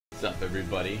What's up,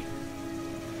 everybody?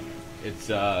 It's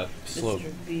Slow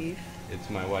Beef. It's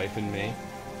my wife and me.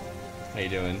 How you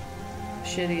doing?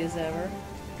 Shitty as ever.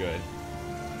 Good.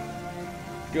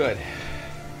 Good.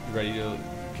 You ready to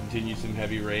continue some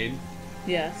heavy raid?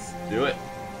 Yes. Do it.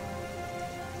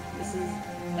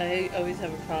 I always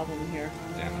have a problem here.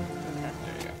 Down. Okay.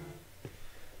 There you go.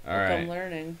 All Look, right. I'm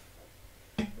learning.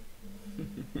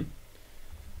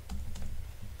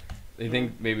 I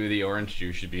think maybe the orange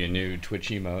juice should be a new Twitch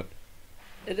emote.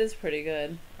 It is pretty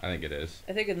good. I think it is.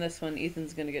 I think in this one,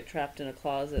 Ethan's gonna get trapped in a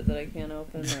closet that I can't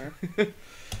open.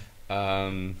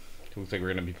 Or Looks like we're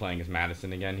gonna be playing as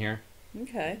Madison again here.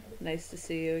 okay, nice to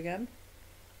see you again.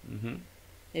 Mm-hmm.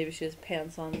 Maybe she has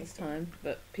pants on this time,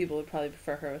 but people would probably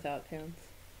prefer her without pants.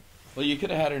 Well, you could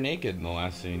have had her naked in the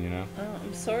last scene, you know. Oh,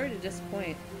 I'm sorry to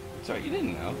disappoint. Sorry, you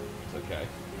didn't know. It's okay.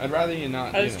 I'd rather you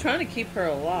not. I was trying to keep her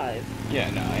alive. Yeah,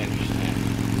 no, I understand.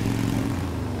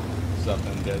 What's up,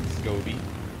 Undead Scoby?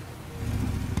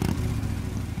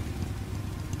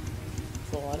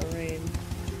 It's a lot of rain.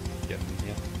 Yep,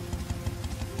 yep.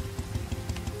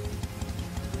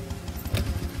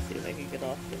 See if I can get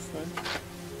off this one.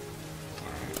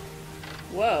 Alright.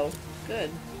 Whoa, good.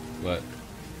 What?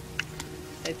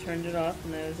 I turned it off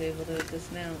and I was able to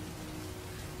dismount.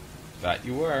 That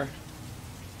you were.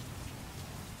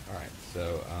 Alright,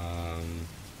 so,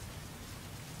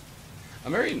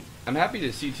 I'm happy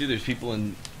to see, too, there's people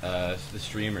in, the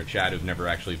stream or chat who've never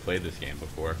actually played this game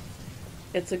before.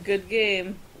 It's a good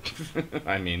game.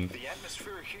 I mean... The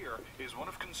atmosphere here is one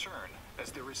of concern, as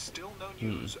there is still no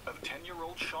news of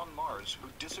 10-year-old Sean Mars, who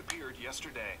disappeared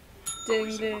yesterday. Ding, A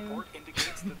recent ding. report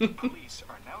indicates that the police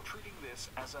are now treating this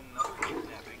as another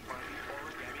kidnapping by the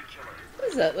Origami killer. What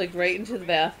is that, like right into the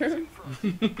bathroom?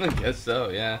 I guess so,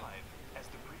 yeah. As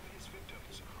the previous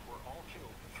victims were all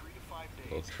killed 3 to 5 days.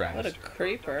 Little trash. What a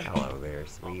creeper. Hello there,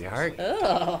 sweetheart.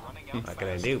 Oh. What can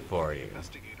I do for you?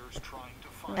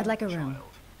 I'd like a room.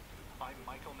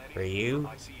 For you?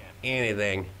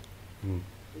 Anything.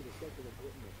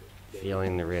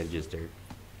 Feeling the register.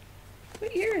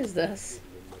 What year is this?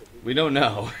 We don't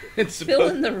know. It's Fill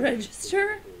supposed... in the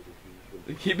register?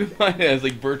 Keep in mind it has,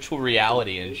 like, virtual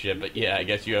reality and shit, but yeah, I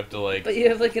guess you have to, like... But you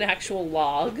have like an actual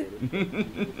log?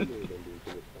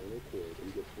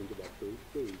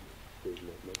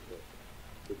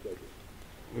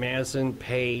 Madison,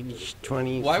 page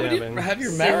 27. Why would you have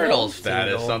your marital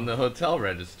status Single. on the hotel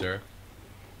register?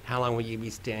 How long will you be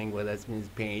staying with us, Ms.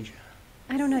 Page?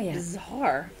 I don't know yet.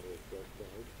 Bizarre.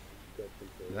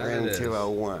 That it Room is.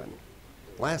 201.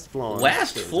 Last floor.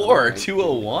 Last Stairs floor, on the right.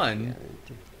 201?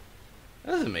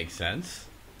 That doesn't make sense.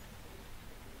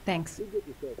 Thanks.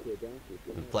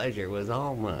 The pleasure was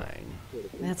all mine.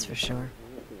 That's for sure.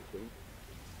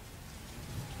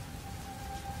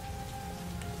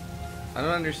 I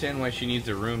don't understand why she needs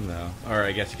a room, though. Or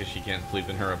I guess because she can't sleep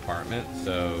in her apartment,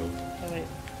 so... Oh, wait.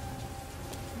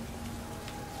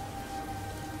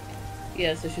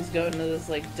 Yeah, so she's going to this,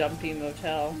 like, dumpy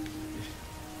motel.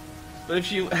 But if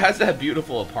she has that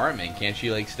beautiful apartment, can't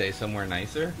she, like, stay somewhere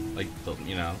nicer? Like,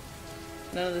 you know...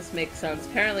 None of this makes sense.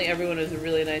 Apparently everyone who has a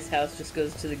really nice house just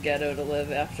goes to the ghetto to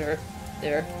live after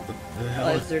their What the hell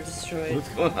lives is... are destroyed. What's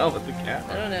going on with the I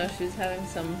camera? don't know, she's having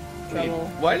some Wait, trouble.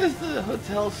 why does the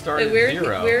hotel start Wait, at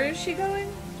 0? where is she going?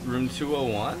 Room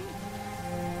 201?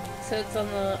 So it's on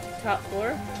the top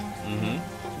floor? Mm-hmm.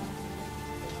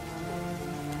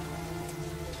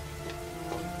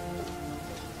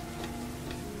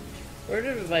 Word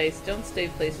of advice, don't stay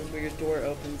places where your door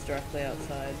opens directly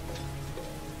outside.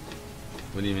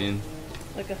 What do you mean?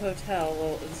 Like a hotel.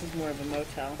 Well, this is more of a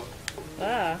motel.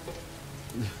 Ah.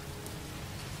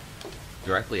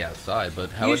 Directly outside, but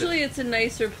how Usually it's a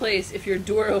nicer place if your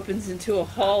door opens into a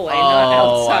hallway, Oh, not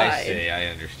outside. I see. I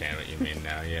understand what you mean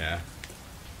now, yeah.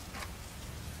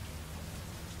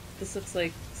 This looks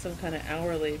like some kind of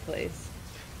hourly place.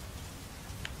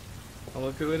 Oh,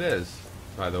 look who it is,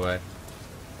 by the way.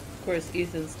 Of course,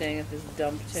 Ethan's staying at this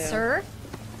dump too. Sir?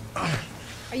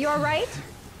 Are you alright?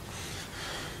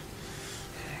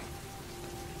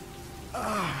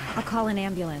 I'll call an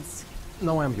ambulance.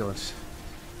 No ambulance.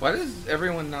 Why does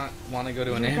everyone not want to go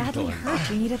to an You're badly ambulance? hurt.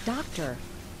 You need a doctor.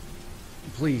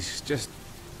 Please, just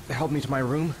help me to my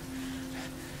room.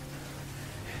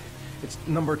 It's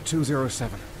number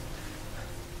 207.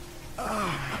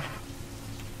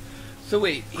 So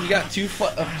wait, he got two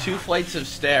flights of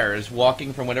stairs,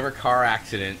 walking from whatever car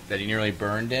accident that he nearly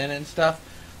burned in and stuff.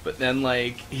 But then,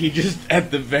 like, he just at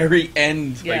the very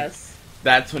end, Yes. like,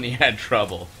 that's when he had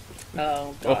trouble.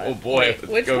 Oh, God. Oh boy. Wait,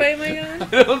 let's which go. way am I going?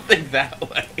 I don't think that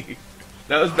way.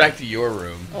 That was back to your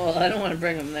room. Well, I don't want to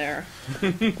bring him there.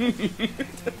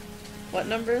 What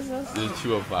number is this? This is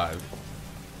 205.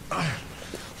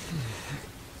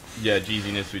 Yeah,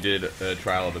 Jeeziness, we did a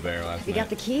trial of the bear last You night. got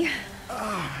the key?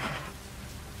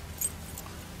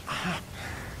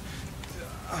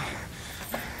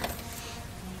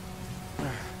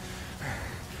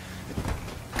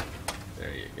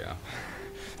 There you go.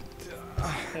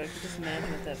 I can just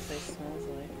imagine what that place smells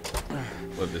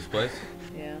like. What, this place?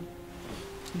 Yeah.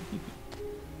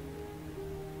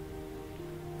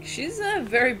 She's a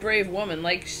very brave woman,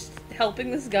 like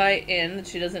helping this guy in that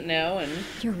she doesn't know, and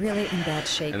You're really in bad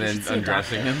shape. And You then should see a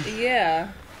undressing doctor. him?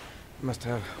 yeah. Must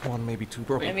have one, maybe two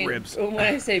broken I mean, ribs. when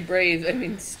I say brave, I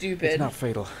mean stupid. It's not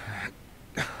fatal.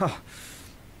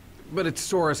 But it's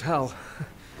sore as hell.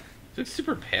 She looks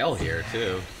super pale here,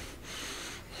 too.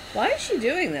 Why is she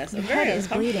doing this? I'm Your very head is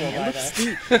uncomfortable bleeding. It by looks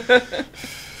this.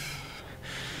 deep.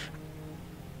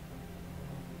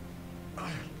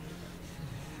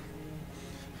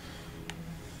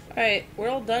 Alright, we're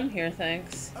all done here,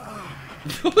 thanks.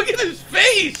 Look at his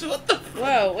face! What the f-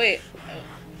 Whoa, wait.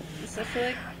 I feel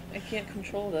like I can't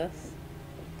control this.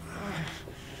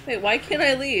 Wait, why can't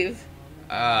I leave?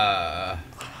 Oh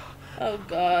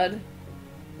god.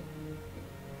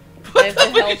 I have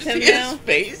to What the help fuck? You him see now? his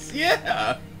face?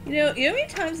 Yeah! You know how many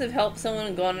times I've helped someone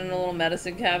and gone in a little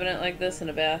medicine cabinet like this in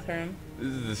a bathroom?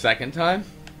 This is the second time?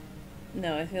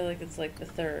 No, I feel like it's like the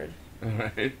third.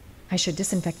 Alright. I should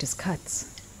disinfect his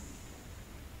cuts.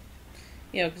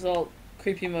 You know, because all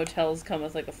creepy motels come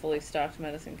with like a fully stocked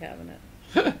medicine cabinet.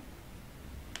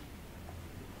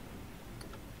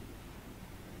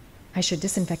 I should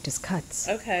disinfect his cuts.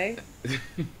 Okay.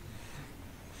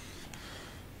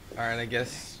 Alright, I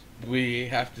guess we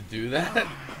have to do that?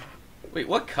 Wait,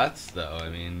 what cuts, though? I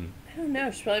mean... I don't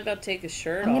know. She's probably about to take his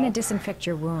shirt I'm gonna off. disinfect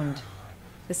your wound.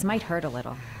 This might hurt a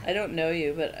little. I don't know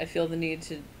you, but I feel the need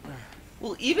to...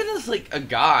 Well, even as, like, a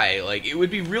guy, like, it would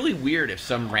be really weird if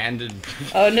some random...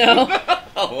 Oh no!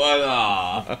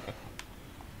 What?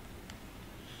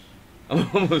 I'm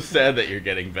almost sad that you're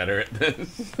getting better at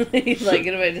this. You like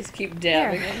it if I just keep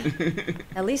dabbing There. him?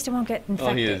 At least it won't get Oh,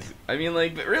 infected. he is. I mean,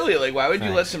 like, but really, like, why would you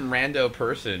let Thanks. some rando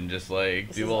person just, like,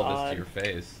 This do is all this odd. to your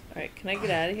face? Alright, can I get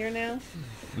out of here now?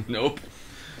 Nope.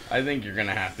 I think you're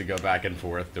gonna have to go back and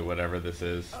forth to whatever this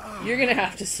is. You're gonna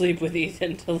have to sleep with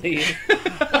Ethan to leave.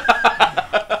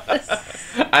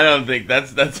 I don't think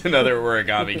that's another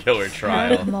Origami killer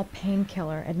trial. Paracetamol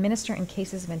painkiller. Administer in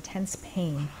cases of intense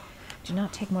pain. Do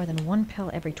not take more than one pill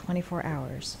every 24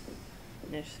 hours.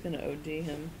 Yeah, she's gonna OD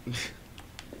him.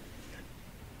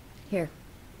 Here.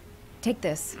 Take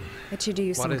this. It should do you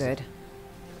What some is it? good.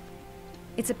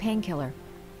 It's a painkiller.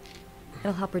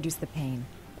 It'll help reduce the pain.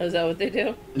 Oh, is that what they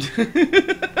do?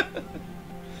 It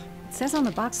says on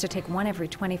the box to take one every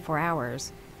 24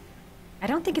 hours. I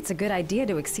don't think it's a good idea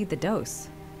to exceed the dose.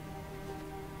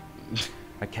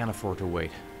 I can't afford to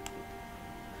wait.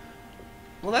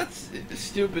 Well, that's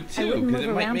stupid I too, wouldn't because move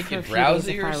it might around make for you a few days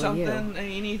drowsy if or I were you. something. I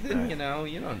mean, Ethan, you know,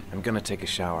 you don't. I'm gonna take a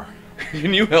shower.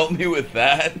 Can you help me with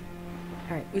that?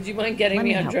 All right. Would you mind getting Let me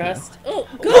me help undressed? Oh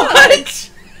god!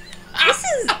 What?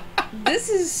 This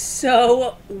is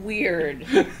so weird.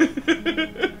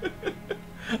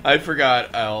 I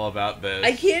forgot all about this.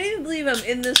 I can't even believe I'm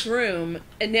in this room,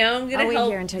 and now I'm gonna I'll wait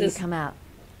help here until this... you come out.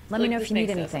 Let me Look, know this if you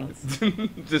need makes no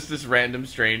anything. Just this random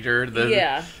stranger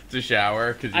Yeah. to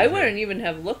shower. Cause I wouldn't even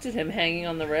have looked at him hanging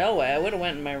on the railway. I would have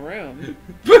went in my room.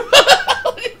 Look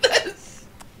at this.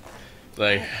 It's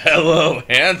like, hello,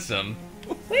 handsome.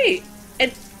 Wait,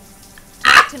 and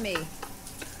To me.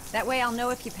 That way I'll know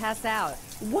if you pass out.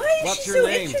 why is What's she your so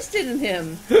name? interested in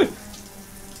him?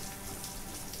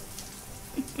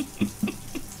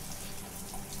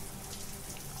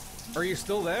 Are you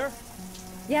still there?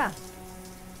 Yeah.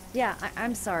 Yeah,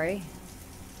 I'm sorry.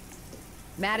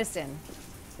 Madison.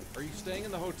 Are you staying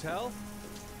in the hotel?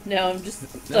 No, I'm just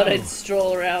thought No. I'd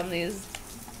stroll around these.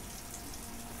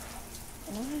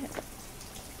 What?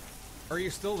 Are you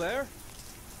still there?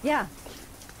 Yeah.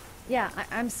 Yeah,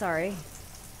 I'm sorry.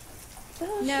 The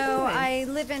hell is she No, doing? I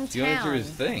live in He going through town. his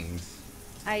things.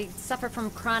 I suffer from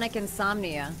chronic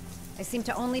insomnia. I seem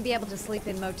to only be able to sleep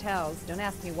in motels. Don't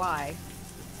ask me why.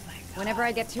 Whenever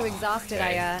I get too exhausted,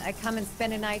 Okay. I come and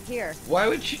spend a night here. Why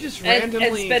would she just And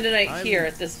randomly... spend a night I'm- here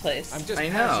at this place. I'm just I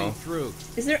know. passing through.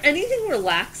 Is there anything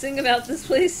relaxing about this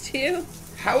place to you?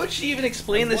 How would she even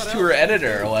explain And this what to her else?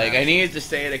 editor? Like, I needed to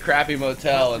stay at a crappy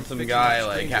motel, and some Fixing guy up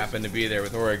like strangers. happened to be there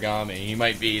with Origami. He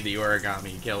might be the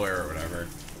Origami killer or whatever.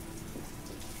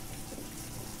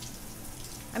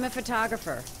 I'm a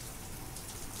photographer.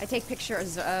 I take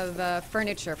pictures of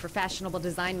furniture for fashionable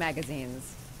design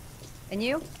magazines. And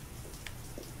you?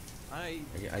 I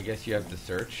I guess you have to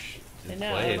search I this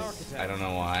know. place. I'm an architect. I don't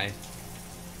know why.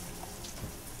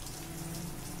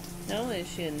 Not only is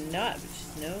she a nut, but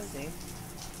she's nosy.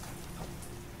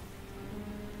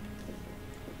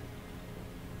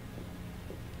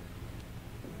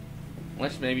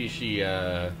 Unless maybe she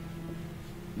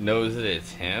knows that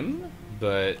it's him,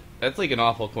 but that's like an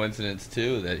awful coincidence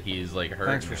too that he's like hurt.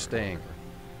 Thanks for staying.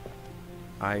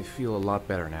 I feel a lot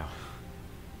better now.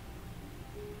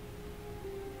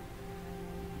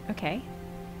 Okay.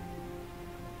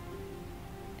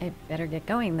 I better get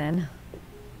going then.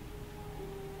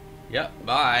 Yep,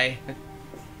 bye.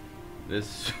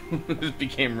 This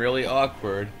became really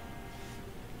awkward.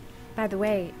 By the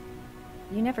way,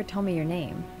 you never told me your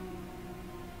name.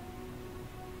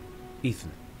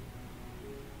 Ethan.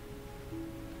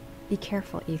 Be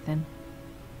careful, Ethan.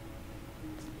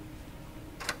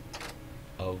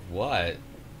 Of what?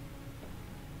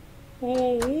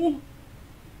 Oh.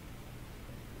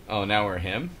 Oh, now we're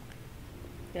him?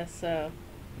 Guess so.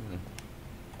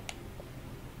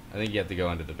 I think you have to go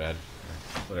under the bed.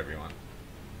 Or whatever you want.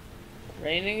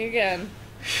 Raining again.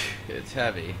 It's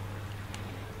heavy.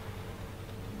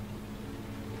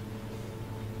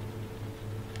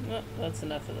 Oh, that's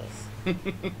enough of this.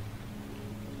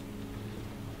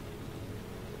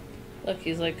 Look,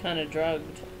 he's like kind of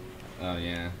drugged. Oh,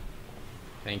 yeah.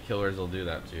 Painkillers will do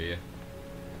that to you.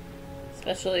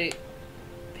 Especially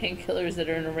painkillers that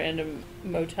are in a random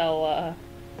motel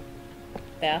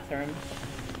bathroom.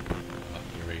 Oh,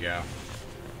 here we go.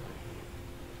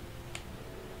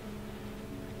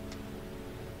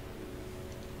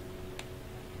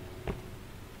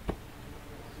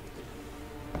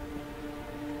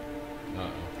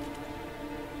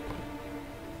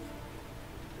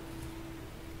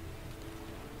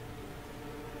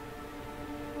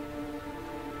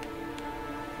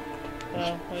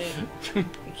 Oh, wait. You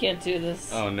can't do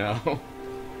this. Oh, no.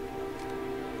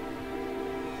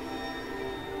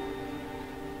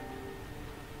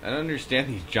 I don't understand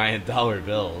these giant dollar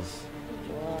bills.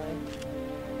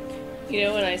 You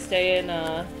know, when I stay in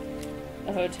a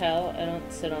hotel, I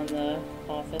don't sit on the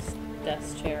office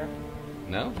desk chair.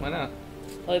 No? Why not?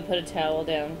 Well, I put a towel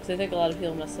down, because I think a lot of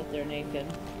people must sit there naked.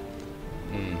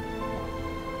 Hmm.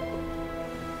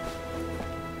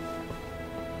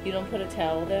 You don't put a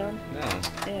towel down? No.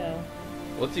 Ew.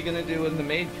 What's he gonna do when the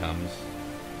maid comes?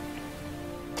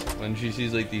 When she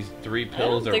sees like these 3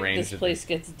 pills I don't arranged. think this place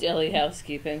gets daily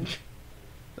housekeeping.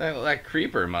 That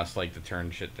creeper must like to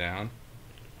turn shit down.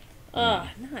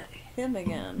 Ah, not him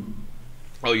again.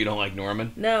 Oh, you don't like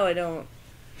Norman? No, I don't.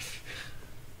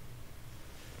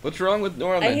 What's wrong with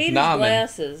Norman? I hate his Namen.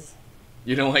 glasses.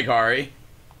 You don't like Ari?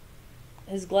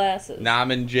 His glasses.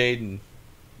 Namen Jaden.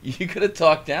 You could have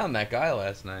talked down that guy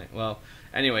last night. Well,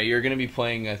 anyway, you're gonna be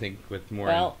playing, I think, with more.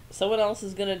 Well, someone else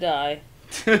is gonna die.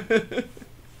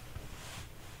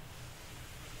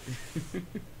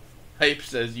 Hype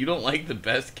says you don't like the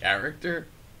best character.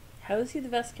 How is he the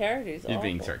best character? He's He's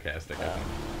being awful. sarcastic, I think.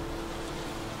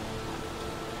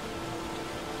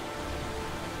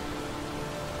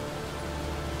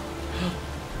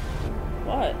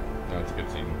 What? No, it's a good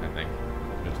scene, I think.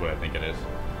 That's what I think it is.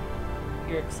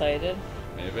 You're excited?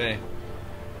 Maybe.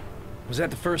 Was that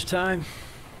the first time?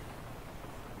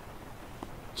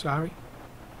 Sorry?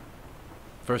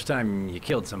 First time you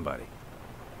killed somebody?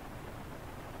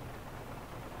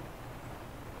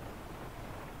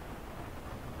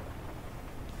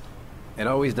 It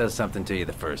always does something to you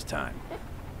the first time.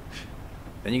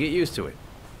 Then you get used to it.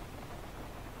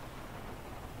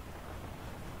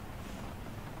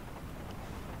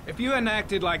 If you hadn't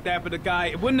acted like that with a guy,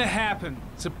 it wouldn't have happened.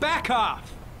 So back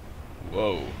off!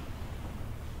 Whoa.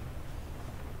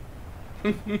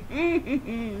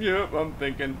 Yep, I'm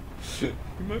thinking. You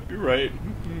might be right.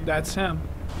 That's him.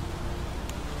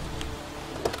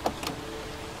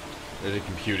 There's a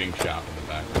computing shop in the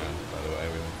background, by the way.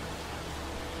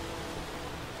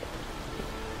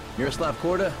 Miroslav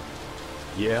Korda?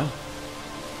 Yeah?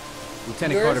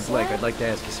 Lieutenant Carter Miroslav? Blake, I'd like to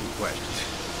ask you some questions.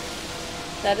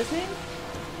 Is that his name?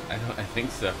 I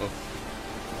think so.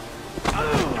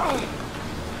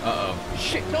 Uh-oh.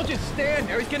 Shit, don't just stand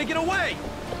there, he's gonna get away!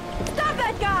 Stop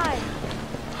that guy!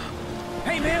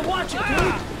 Hey man, watch it,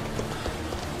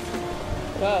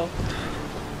 Whoa.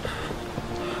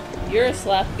 You're a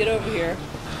slap. Get over here.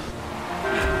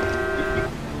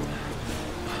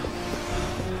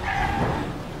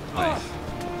 Nice.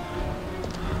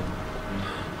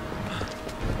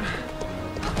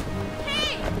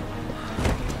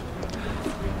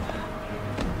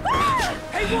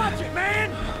 Hey, watch it, man!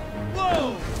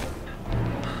 Whoa!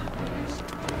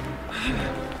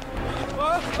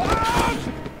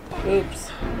 Oops.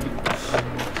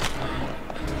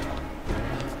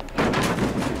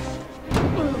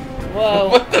 Whoa.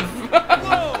 What the fuck?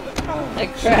 I I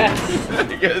crashed.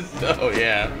 I guess so,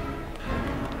 yeah.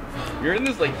 You're in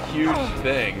this, like, huge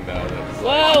thing, though. That's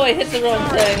Whoa, I hit the wrong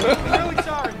thing. I'm really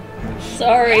sorry.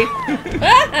 Sorry.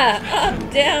 Ah,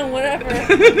 up, down, whatever.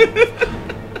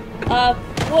 Up.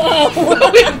 Whoa.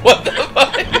 Wait, what the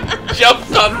fuck?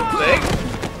 Jumps on the thing?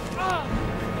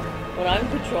 When I'm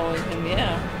controlling him,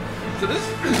 yeah. So this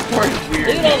part is weird.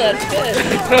 Look at all that fish.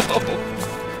 No.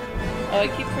 Oh, I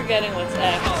keep forgetting what's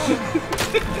X.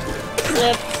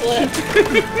 Slip, slip.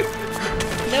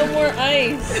 No more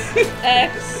ice.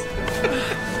 X.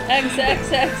 X,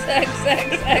 X, X, X,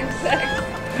 X, X, X.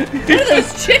 What are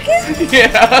those, chickens?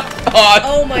 Yeah.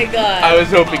 Oh my god. I was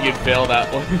hoping you'd fail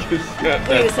that one.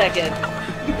 Wait a second.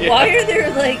 Yeah. Why are there,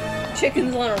 like,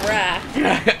 chickens on a rack?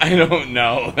 I don't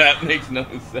know. That makes no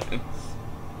sense.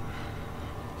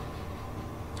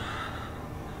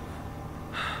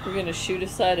 We're gonna shoot a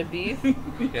side of beef?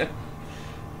 Yeah.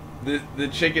 The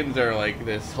chickens are like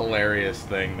this hilarious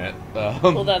thing that.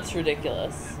 Well, that's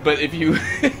ridiculous. But if you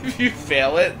if you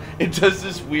fail it, it does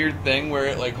this weird thing where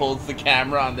it like holds the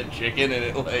camera on the chicken and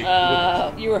it like.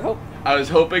 You were hoping. I was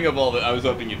hoping I was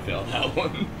hoping you'd fail that one.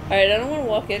 All right, I don't want to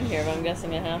walk in here, but I'm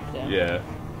guessing I have to. Yeah.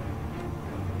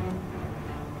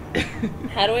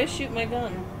 How do I shoot my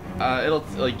gun? It'll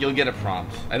like you'll get a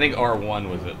prompt. I think R1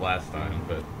 was it last time,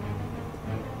 but.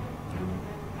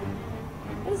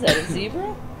 What is that? A zebra?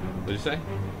 What did you say?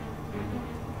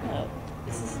 Oh,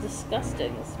 this is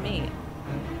disgusting. It's meat.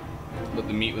 With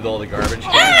the meat with all the garbage.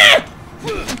 I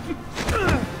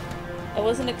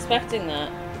wasn't expecting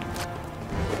that.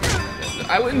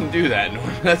 I wouldn't do that,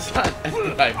 Norm. That's not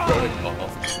FBI protocol.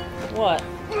 What?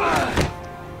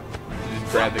 You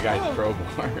just grab the guy's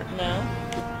crowbar. No.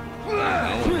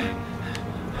 No.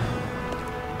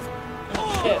 Oh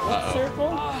shit! What circle?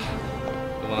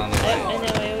 The one on the right. I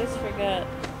know. I always forget.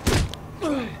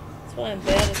 That's why I'm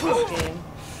bad at this game.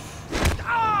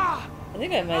 I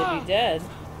think I might be dead.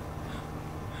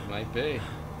 Might be.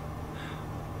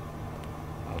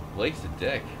 Oh, Blake's a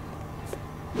dick.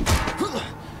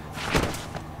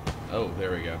 Oh,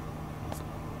 there we go.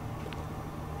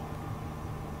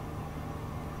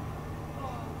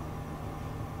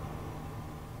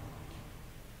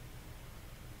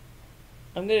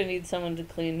 I'm gonna need someone to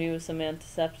clean me with some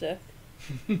antiseptic.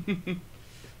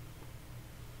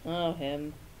 Oh,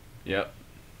 him. Yep.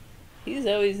 He's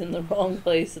always in the wrong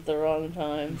place at the wrong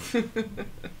time.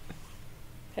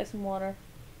 Have some water.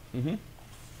 Mm-hmm.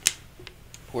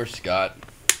 Poor Scott.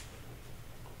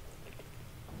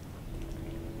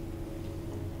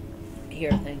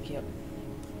 Here, thank you.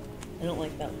 I don't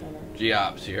like that color.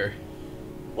 Geop's here.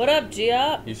 What up,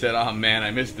 Geop? He said, "Oh man, I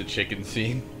missed the chicken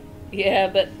scene." Yeah,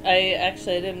 but I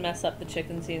didn't mess up the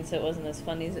chicken scene, so it wasn't as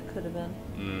funny as it could have been.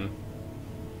 Mm.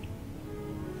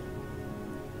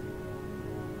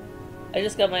 I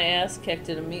just got my ass kicked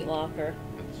in a meat locker.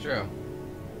 That's true.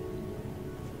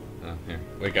 Oh, here.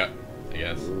 Wake up, I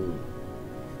guess.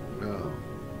 No.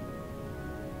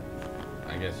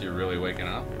 I guess you're really waking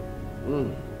up?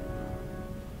 Mm.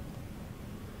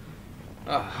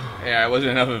 Oh, yeah, I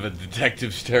wasn't enough of a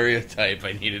detective stereotype.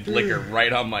 I needed liquor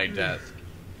right on my desk.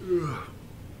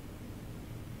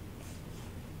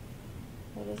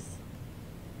 What is...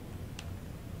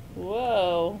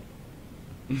 Whoa.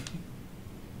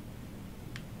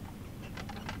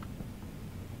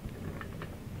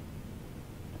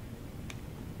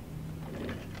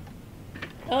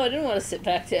 Oh, I didn't want to sit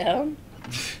back down.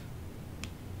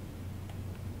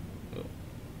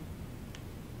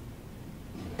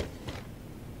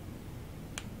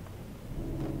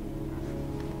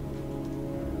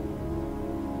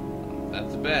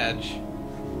 That's a badge.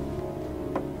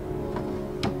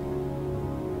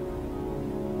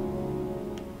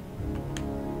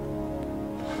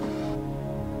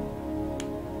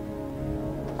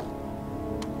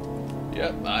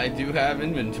 Yep, I do have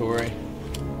inventory.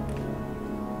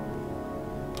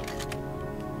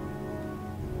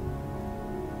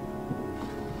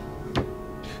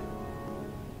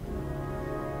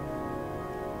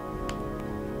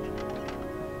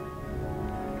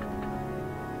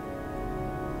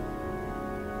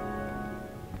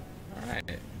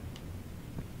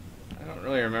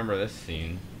 Remember this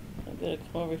scene. I'm gonna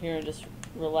come over here and just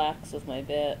relax with my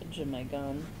badge and my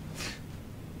gun.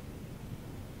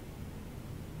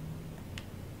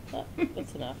 Oh,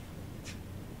 that's enough.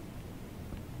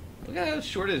 Look at how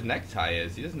short his necktie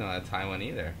is. He doesn't know how to tie one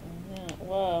either. Yeah,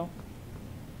 whoa.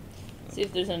 See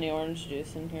if there's any orange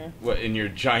juice in here. What, in your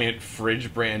giant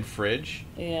fridge brand fridge?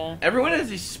 Yeah. Everyone has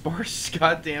these sparse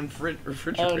goddamn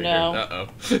refrigerators. Oh no. Uh-oh.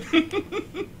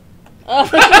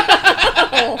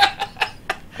 Oh.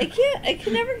 I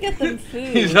can never get them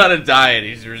food. He's on a diet.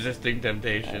 He's resisting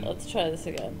temptation. Right, let's try this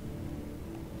again.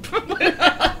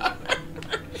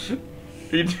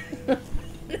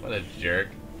 What a jerk.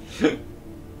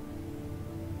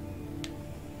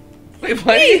 Wait,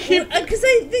 why do you keep... Because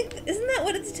I think... Isn't that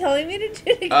what it's telling me to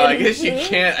do? To I guess you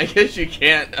can't... I guess you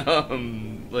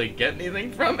can't, like, get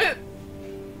anything from it?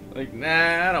 Like,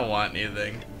 nah, I don't want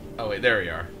anything. Oh, wait, there we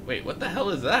are. Wait, what the hell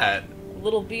is that?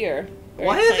 Little beer. Very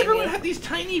Why does tiny. everyone have these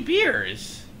tiny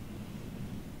beers?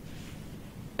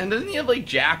 And doesn't he have, like,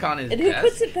 Jack on his And desk? who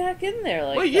puts it back in there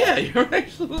like well, yeah, you're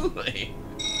absolutely...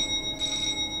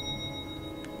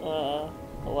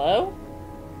 Hello?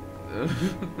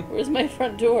 Where's my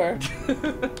front door?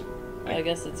 I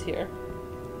guess it's here.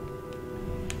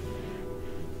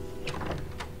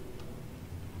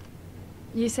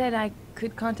 You said I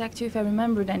could contact you if I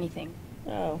remembered anything.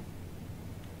 Oh.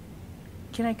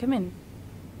 Can I come in?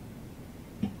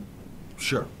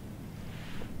 Sure.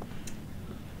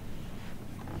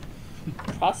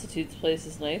 Prostitute's place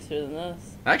is nicer than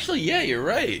this. Actually, yeah, you're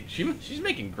right. She's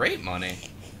making great money.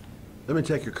 Let me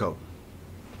take your coat.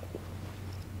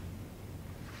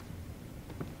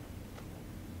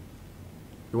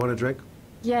 You want a drink?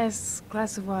 Yes,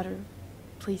 glass of water,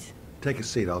 please. Take a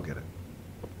seat, I'll get it.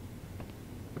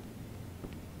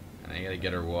 I gotta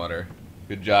get her water.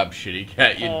 Good job, shitty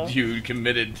cat. You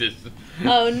committed to...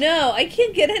 Oh no, I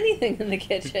can't get anything in the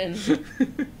kitchen.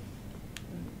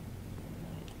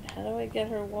 How do I get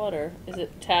her water? Is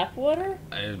it tap water?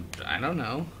 I don't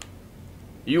know.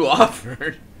 You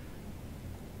offered.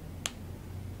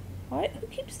 Why? Who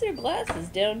keeps their glasses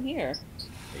down here?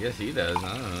 I guess he does.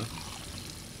 I don't know.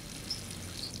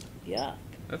 Yeah.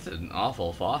 That's an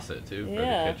awful faucet, too, for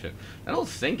Yeah. the kitchen. That whole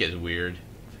sink is weird.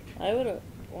 I would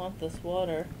want this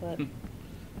water, but...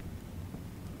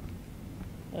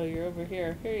 Oh, you're over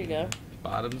here. Here you go.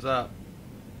 Bottoms up.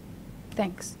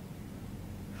 Thanks.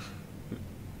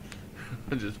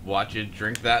 Just watch you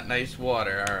drink that nice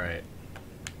water. All right.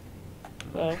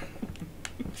 Well...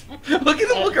 Look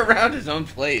at him look around his own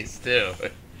place, too.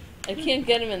 I can't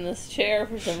get him in this chair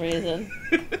for some reason.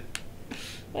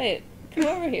 Wait, come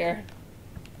over here.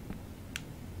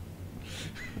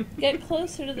 Get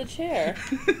closer to the chair.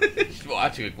 Just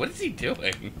watching it. What is he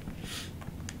doing?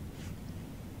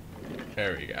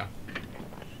 There we go.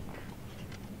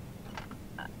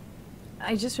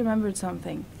 I just remembered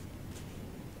something.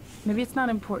 Maybe it's not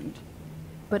important,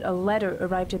 but a letter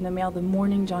arrived in the mail the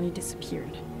morning Johnny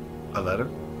disappeared. A letter?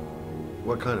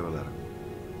 What kind of a letter?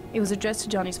 It was addressed to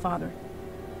Johnny's father.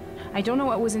 I don't know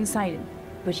what was inside it,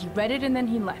 but he read it and then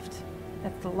he left.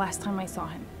 That's the last time I saw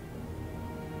him.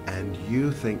 And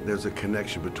you think there's a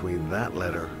connection between that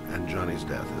letter and Johnny's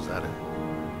death, is that it?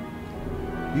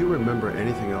 You remember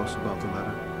anything else about the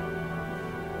letter?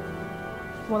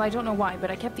 Well, I don't know why, but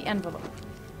I kept the envelope.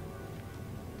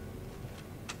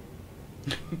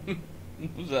 What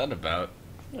was that about?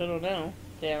 I don't know.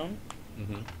 Down.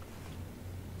 Mm-hmm.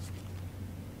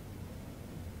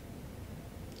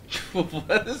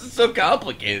 This is so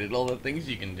complicated, all the things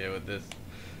you can do with this.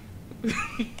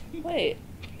 Wait.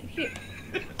 Wait,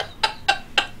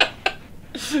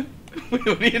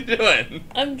 what are you doing?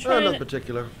 I'm trying Not to...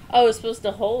 particular. Oh, I was supposed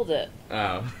to hold it.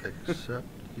 Oh. Except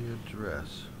the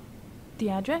address. The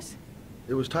address?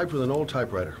 It was typed with an old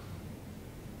typewriter.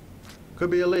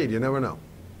 Could be a lead, you never know.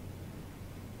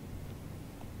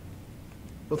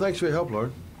 Well, thanks for your help,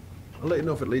 Lauren. I'll let you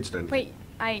know if it leads to anything. Wait,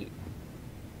 I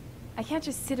can't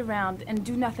just sit around and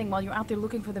do nothing while you're out there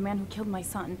looking for the man who killed my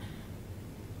son.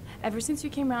 Ever since you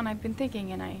came around, I've been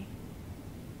thinking, and I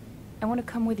want to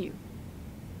come with you.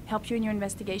 Help you in your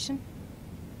investigation?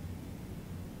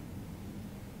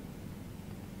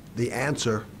 The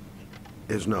answer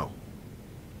is no.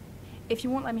 If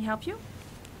you won't let me help you,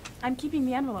 I'm keeping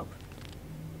the envelope.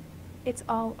 It's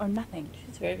all or nothing. She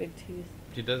has very big teeth.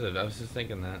 She does it. I was just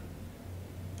thinking that.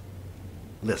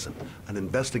 Listen, an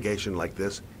investigation like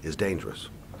this is dangerous.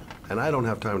 And I don't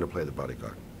have time to play the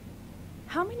bodyguard.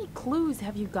 How many clues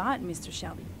have you got, Mr.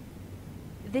 Shelby?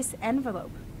 This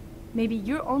envelope. Maybe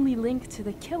your only link to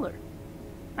the killer.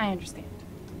 I understand.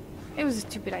 It was a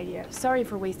stupid idea. Sorry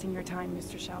for wasting your time,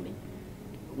 Mr. Shelby.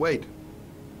 Wait.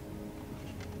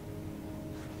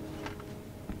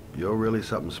 You're really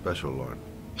something special, Lauren.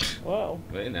 Whoa.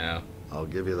 Wait now. I'll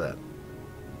give you that.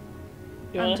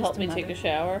 You I'm want to just help a me mother. take a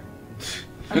shower?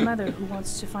 A mother who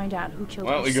wants to find out who killed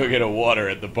Why don't her we go son. get a water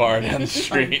at the bar down the Are you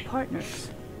street? partners?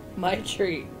 My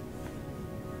treat.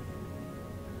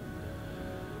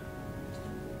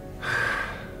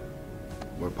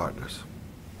 We're partners.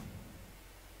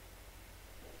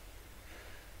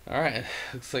 Alright,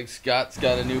 looks like Scott's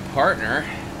got a new partner.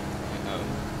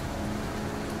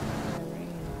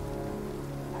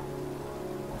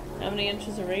 many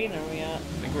inches of rain are we at? I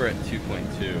think we're at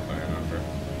 2.2 if I remember.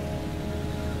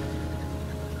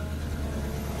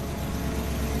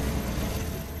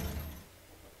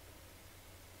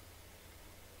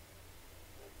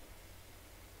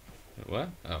 What?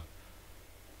 Oh.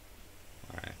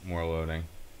 Alright, more loading.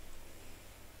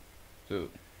 So,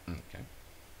 okay.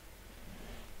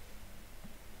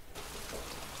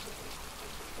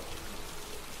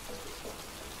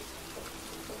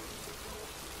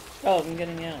 Oh, I'm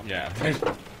getting out. Yeah. I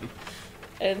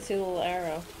didn't see the little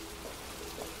arrow.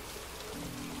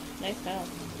 Nice house.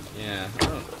 Yeah, I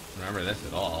don't remember this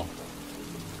at all.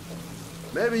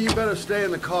 Maybe you better stay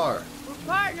in the car. We're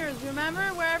partners, remember?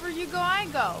 Wherever you go, I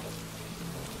go.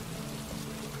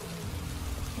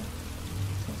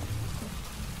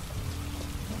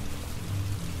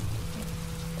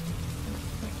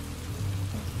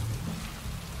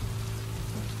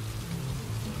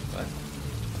 What?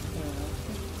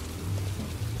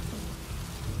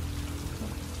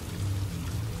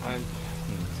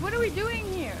 So what are we doing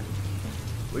here?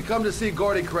 We come to see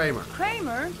Gordy Kramer.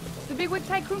 Kramer? The bigwig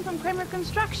tycoon from Kramer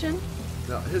Construction?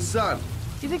 No, his son.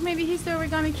 You think maybe he's the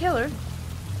Origami killer?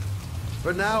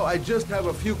 For now, I just have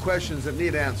a few questions that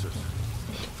need answers.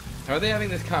 How are they having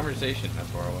this conversation that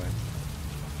far away?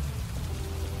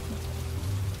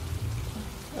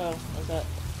 Oh, I got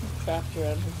trapped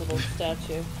around his little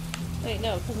statue. Wait,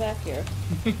 no, come back here.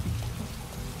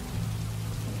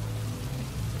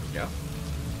 Yeah.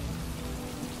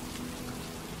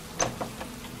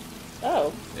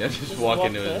 Oh. Yeah, just walk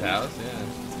into his in. house, yeah.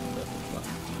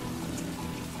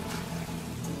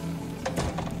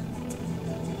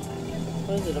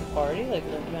 Was it a party? Like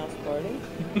a mouse party?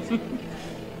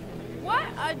 What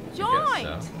a joint!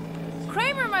 Guess so.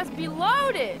 Kramer must be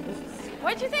loaded.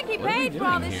 What'd you think he What are paid we for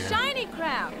all doing this here? shiny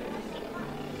crap?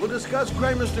 We'll discuss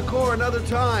Kramer's decor another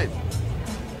time.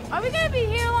 Are we gonna be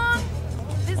here long?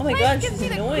 This Oh my place god, gives she's me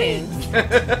the annoying.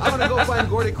 I'm gonna go find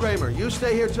Gordy Kramer. You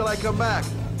stay here till I come back.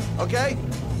 Okay?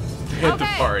 At the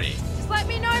Okay. party. Just let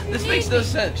me know if you This need makes me. no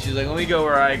sense. She's like, let me go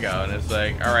where I go. And it's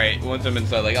like, alright, once I'm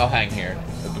inside, like, I'll hang here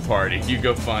at the party. You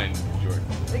go find Jordan.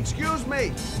 Excuse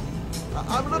me.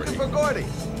 I'm looking for Gordy.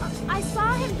 I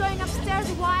saw him going upstairs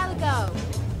a while ago.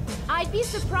 I'd be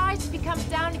surprised if he comes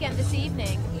down again this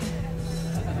evening.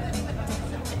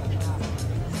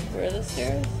 Where are the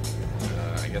stairs?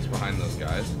 I guess behind those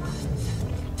guys.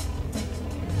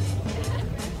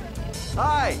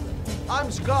 Hi,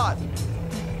 I'm Scott.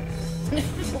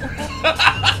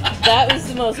 That was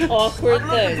the most awkward I'm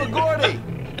looking for thing. Gordy.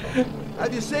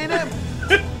 Have you seen him?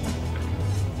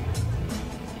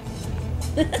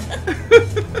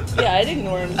 Yeah, I'd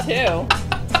ignore him too.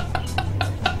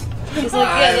 He's like,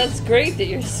 yeah, that's great that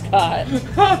you're Scott.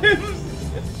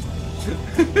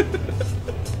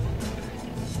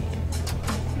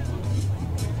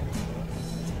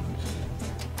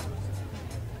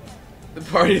 The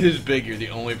party is big. You're the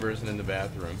only person in the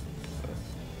bathroom.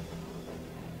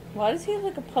 Why does he have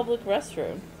like a public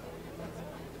restroom?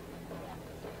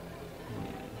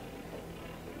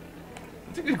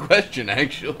 That's a good question,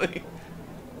 actually.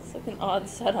 It's like an odd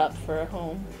setup for a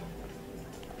home.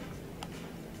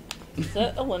 Is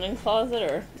that a linen closet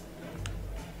or?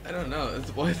 I don't know.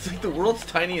 It's like the world's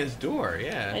tiniest door.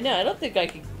 Yeah. I know. I don't think I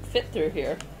could fit through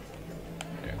here.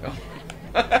 There you go.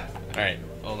 Alright,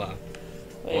 hold on.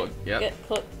 Wait. Well, yep. Get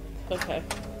okay.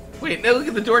 Wait, now look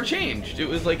at the door changed. It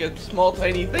was like a small,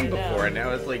 tiny thing I know. before, and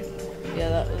now it's like. Yeah,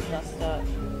 that was messed up.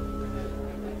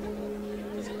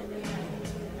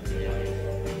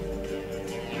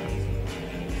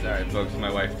 Sorry, folks.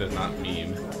 My wife does not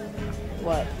meme.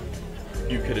 What?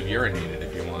 You could have urinated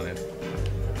if you wanted.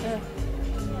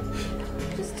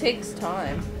 It just takes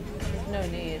time. There's no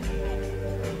need.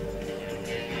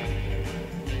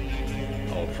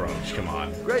 Oh, approach. Come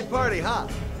on. Great party, huh?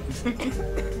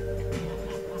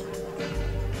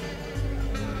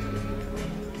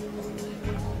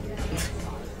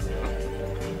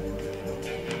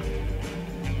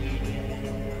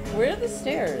 Where are the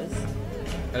stairs?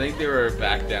 I think they were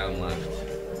back down left.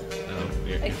 No,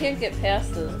 I can't get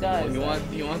past those guys. Well,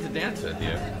 you want to dance with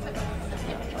you,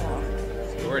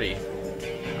 Gordy.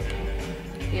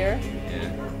 Here?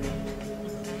 Yeah.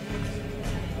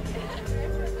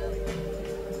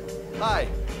 Hi,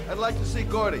 I'd like to see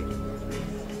Gordy.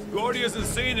 Gordy hasn't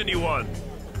seen anyone.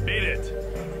 Beat it.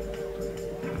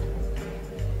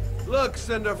 Look,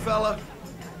 Cinder fella.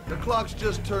 The clock's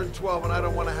just turned 12 and I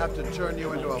don't want to have to turn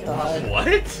you into a puppet.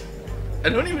 What? I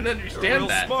don't even You're understand real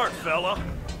that. smart, fella.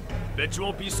 Bet you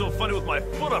won't be so funny with my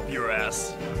foot up your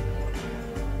ass.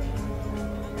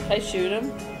 I shoot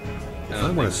him? If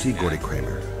I want to see Gordy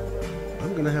Kramer,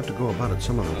 I'm going to have to go about it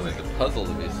some other way. There's a puzzle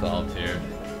to be solved here.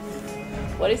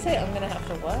 What do you say? I'm gonna have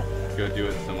to what? Go do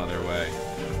it some other way.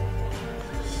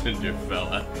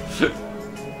 Cinderfella.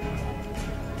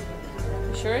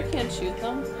 You sure I can't shoot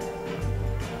them?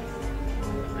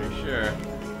 Pretty sure.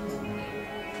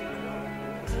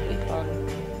 Be fun.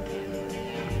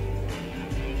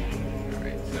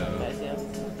 Alright, so. Good idea.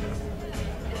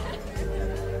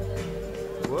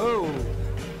 Whoa.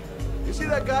 You see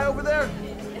that guy over there?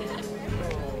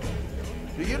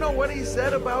 Do you know what he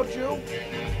said about you?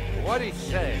 What'd he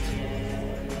say?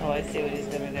 Oh, I see what he's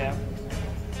gonna do.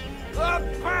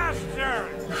 The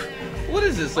bastard! What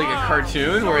is this, like a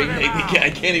cartoon where I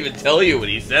can't even tell you what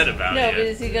he said about No, it? but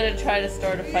is he gonna try to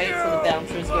start a fight so the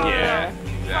bouncers go Yeah,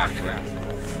 there? exactly.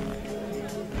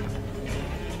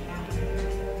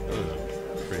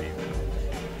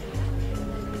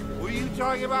 Were you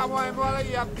talking about my mother,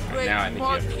 you big Now I think you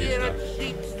have to do monkey in a stuff.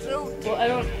 cheap suit? Well, I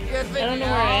don't know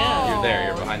where I am. You're there,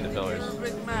 you're behind the pillars. I'm a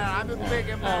big man, I'm a big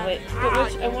man. Oh, wait. But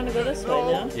which, I want to go this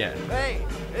way now. Yeah. Hey.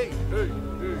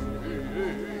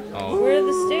 Oh. Where are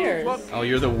the stairs? Oh,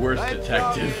 you're the worst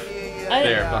detective.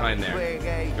 There, behind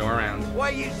there. Go around.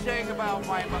 What are you saying about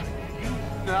my mother? You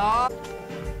know?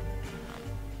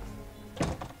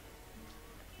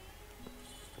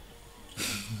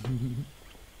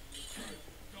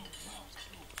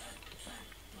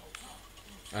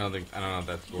 I don't know if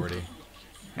that's Gordy.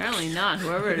 Apparently not.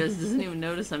 Whoever it is doesn't even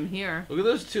notice I'm here. Look at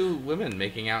those two women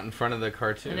making out in front of the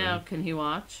cartoon. I know. Can he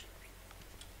watch?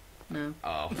 No.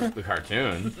 Oh, the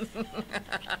cartoon.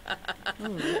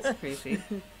 Ooh, that's creepy.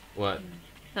 What?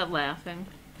 That laughing.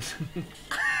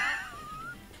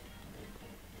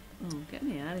 Oh, get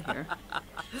me out of here.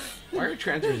 Wire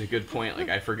transfer is a good point. Like,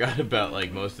 I forgot about,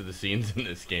 like, most of the scenes in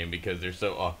this game because they're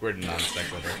so awkward and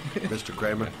non-sequitur. Mr.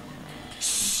 Kramer?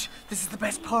 Shh! This is the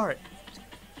best part.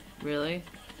 Really?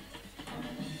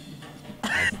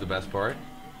 That's the best part?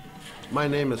 My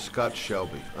name is Scott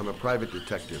Shelby. I'm a private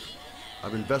detective.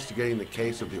 I'm investigating the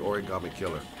case of the Origami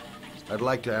killer. I'd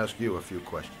like to ask you a few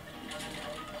questions.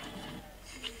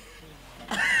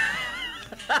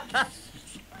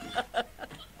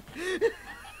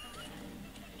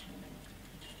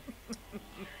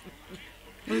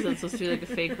 What is that supposed to be, like a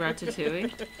fake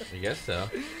ratatouille? I guess so.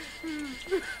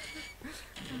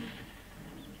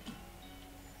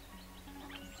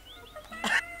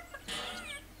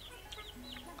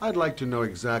 I'd like to know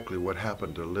exactly what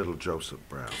happened to little Joseph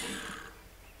Brown.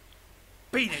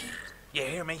 Beat it! You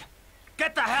hear me?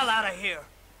 Get the hell out of here!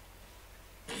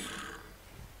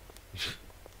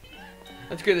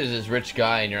 That's good. There's this rich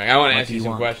guy, and you're like, I want to What ask do you you some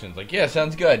want? questions. Like, yeah,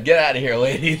 sounds good. Get out of here,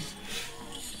 ladies.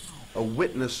 A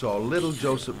witness saw little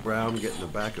Joseph Brown get in the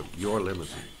back of your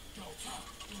limousine.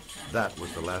 That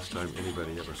was the last time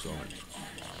anybody ever saw him.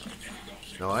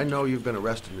 Now, I know you've been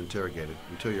arrested and interrogated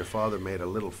until your father made a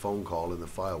little phone call and the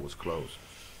file was closed.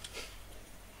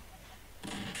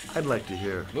 I'd like to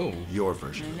hear your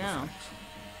version. I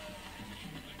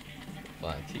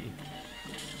know.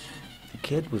 The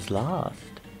kid was lost.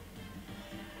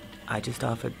 I just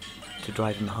offered to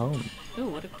drive him home. Ooh,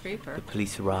 what a creeper. The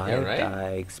police arrived, Yeah, right? I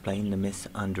explained the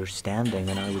misunderstanding,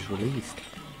 and I was released.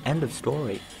 End of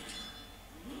story.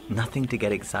 Nothing to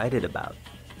get excited about,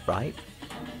 right?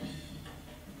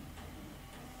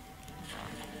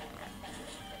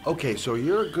 Okay, so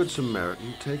you're a good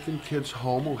Samaritan taking kids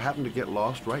home who happen to get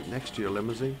lost right next to your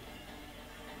limousine?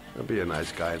 Now be a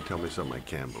nice guy and tell me something I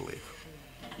can't believe.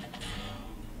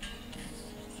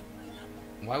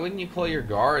 Why wouldn't you call your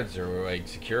guards or, like,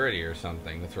 security or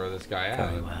something to throw this guy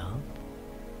out? Very well.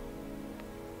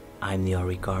 I'm the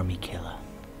Origammy killer.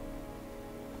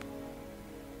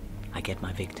 I get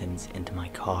my victims into my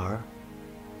car.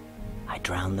 I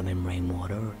drown them in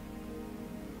rainwater.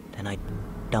 Then I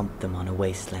dump them on a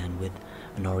wasteland with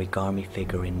an origami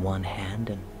figure in one hand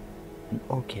and an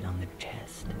orchid on their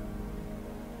chest.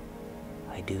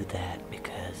 I do that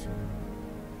because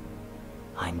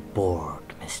I'm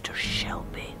bored, Mr.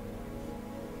 Shelby.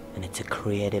 And it's a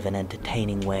creative and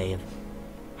entertaining way of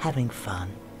having fun.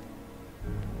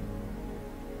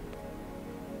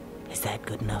 Is that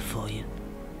good enough for you?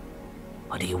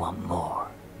 Or do you want more?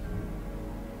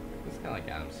 It's kind of like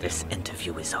Adam Sandler. This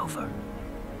interview is over.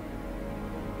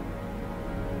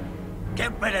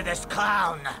 Get rid of this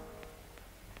clown!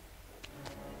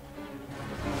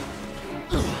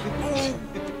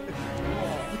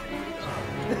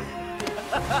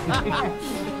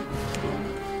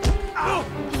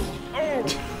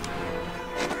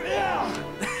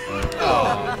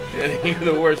 Oh, shit,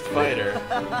 you're the worst fighter.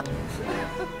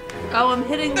 Oh, I'm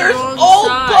hitting the There's wrong all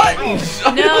side. buttons! No,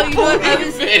 you know what? I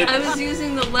Believe was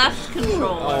using the left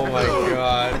controller. Oh my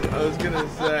god, I was gonna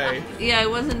say. Yeah, I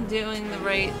wasn't doing the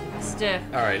right Stick.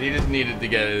 All right, he just needed to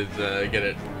get his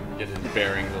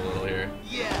bearings a little here.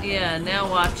 Yeah, now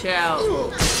watch out. No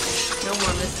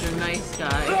more Mr. Nice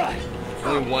Guy.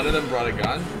 Only one of them brought a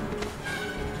gun?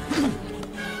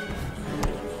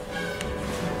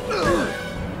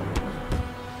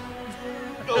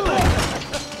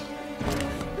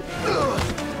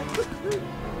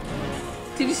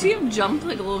 Did you see him jump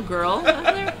like a little girl out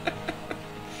there?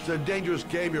 It's a dangerous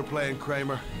game you're playing,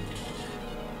 Kramer.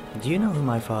 Do you know who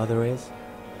my father is?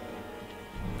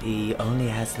 He only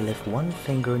has to lift one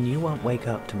finger and you won't wake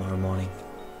up tomorrow morning.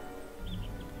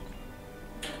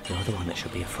 You're the one that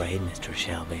should be afraid, Mr.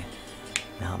 Shelby,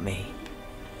 not me.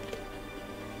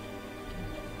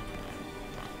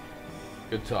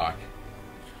 Good talk.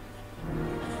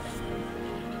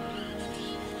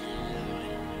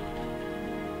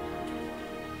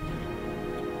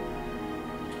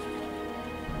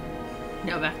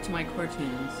 Now back to my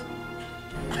cartoons.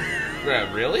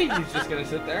 Yeah, really? He's just gonna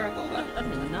sit there with all that?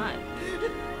 Probably not.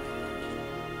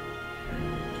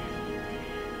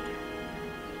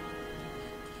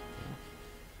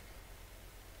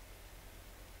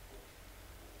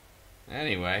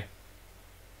 Anyway.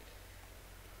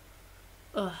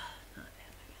 Ugh.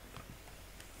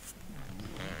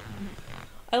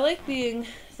 I like being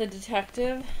the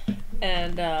detective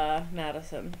and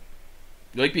Madison.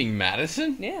 You like being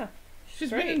Madison? Yeah. She's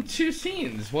great. been in 2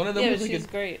 scenes. One of them Yeah, was like she's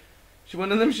great.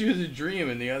 One of them she was a dream,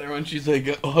 and the other one she's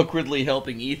like awkwardly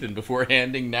helping Ethan before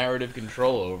handing narrative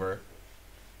control over.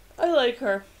 I like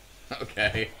her.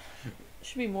 Okay.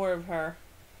 Should be more of her.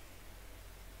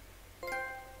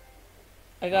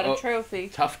 I got a trophy.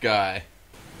 Tough guy.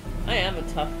 I am a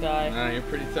tough guy. You're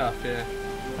pretty tough, yeah.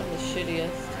 I'm the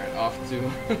shittiest. Alright,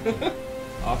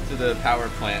 off to the power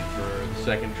plant for the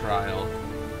second trial.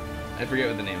 I forget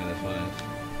what the name of this one is.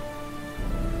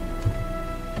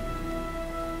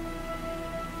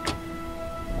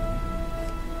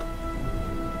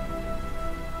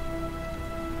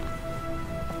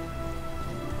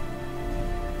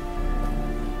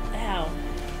 Ow.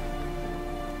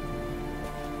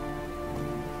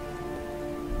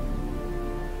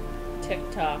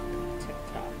 Tick-tock.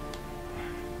 Tick-tock.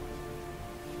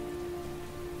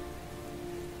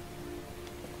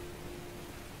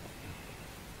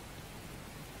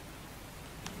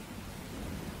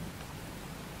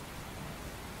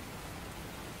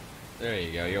 There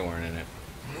you go, you're wearing it.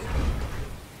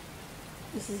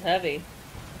 This is heavy.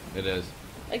 It is.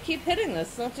 I keep hitting this,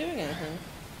 it's not doing anything.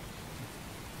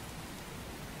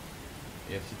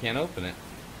 Yes, you can't open it.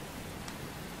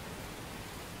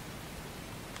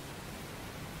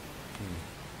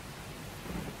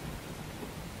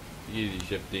 Easy,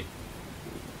 Shifty.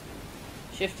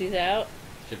 Shifty's out?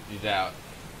 Shifty's out.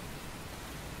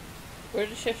 Where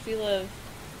does Shifty live?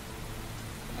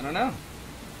 I don't know.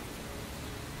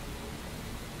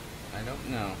 I don't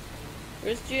know.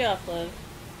 Where's Geoff live?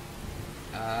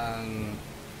 I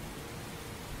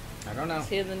don't know. Is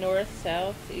he in the north,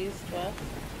 south, east, west?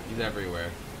 He's everywhere.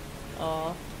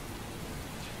 Aw.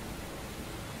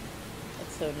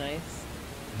 That's so nice.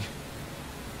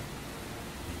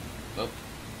 Oh.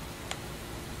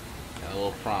 Got a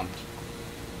little prompt.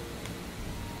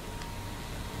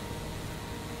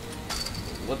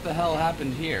 What the hell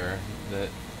happened here that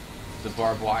the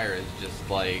barbed wire is just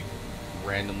like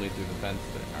randomly through the fence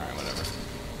there? Alright, whatever.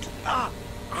 Ah!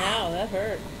 Ow, that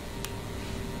hurt.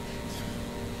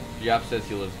 Yop says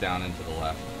he lives down and to the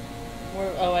left.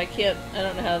 Oh, I can't. I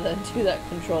don't know how to do that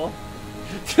control.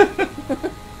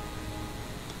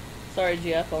 Sorry,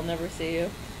 Geoff. I'll never see you.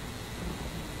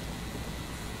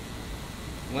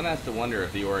 One has to wonder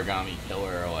if the Origami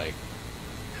killer like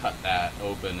cut that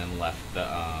open and left the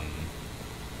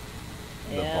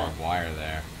barbed wire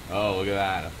there. Oh, look at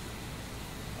that.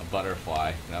 A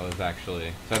butterfly. That was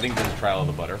actually... So I think this is Trial of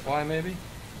the Butterfly, maybe?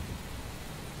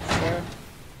 Sure.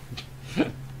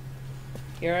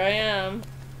 Here I am.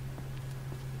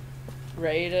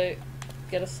 Ready to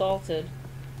get assaulted.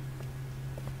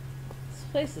 This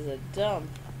place is a dump.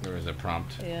 There was a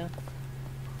prompt. Yeah.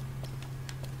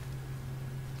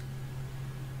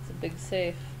 It's a big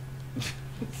safe.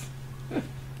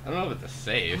 I don't know if it's a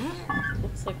safe.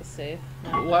 Looks like a safe.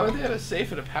 No. Why would they have a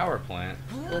safe at a power plant?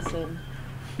 Listen.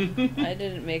 I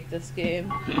didn't make this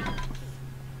game.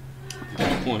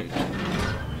 Good point.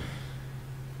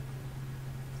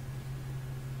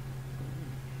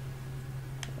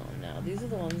 Oh no, these are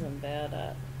the ones I'm bad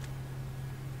at.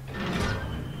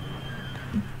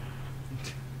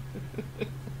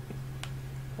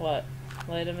 What?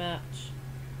 Light a match.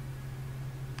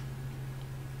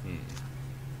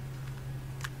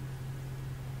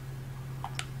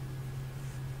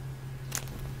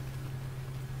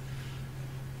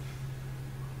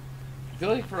 feel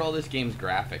like for all this game's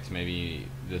graphics, maybe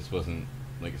this wasn't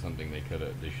like something they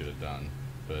should have done,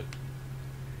 but.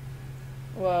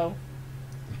 Whoa.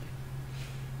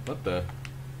 What the?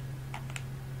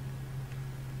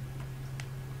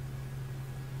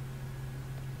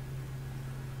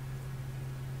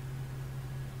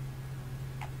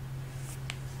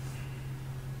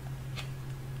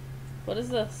 What is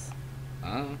this?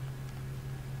 I don't know.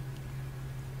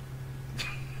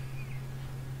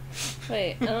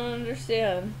 Wait, I don't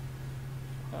understand.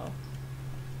 Oh.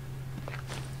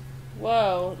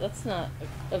 Whoa, that's not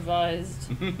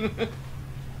advised.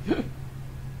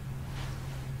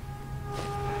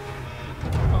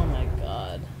 Oh my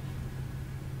god.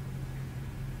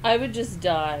 I would just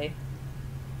die.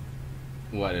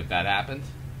 What, if that happened?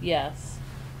 Yes.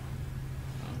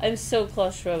 I'm so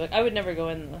claustrophobic. I would never go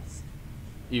in this.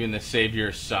 Even to save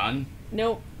your son?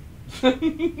 Nope.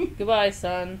 Goodbye,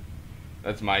 son.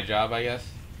 That's my job, I guess?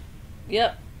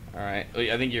 Yep. Alright.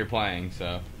 I think you're playing,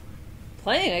 so.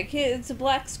 Playing? I can't. It's a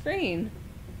black screen.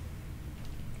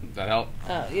 Does that help?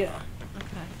 Oh, yeah.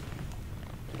 Okay.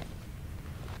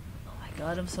 Oh my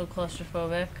god, I'm so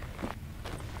claustrophobic.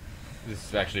 This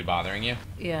is actually bothering you?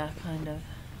 Yeah, kind of.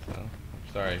 Oh,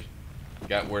 sorry.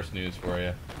 Got worse news for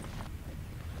you.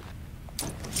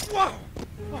 Whoa!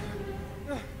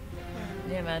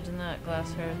 Yeah, imagine that.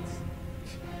 Glass hurts.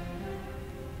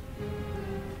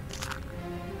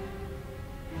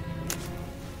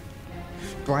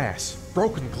 Glass.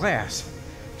 Broken glass.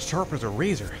 Sharp as a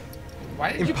razor.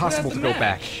 Why did Impossible you to put out go the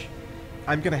back. match?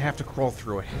 I'm gonna have to crawl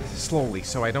through it. Slowly,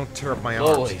 so I don't tear up my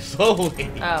arms.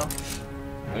 Slowly. Oh.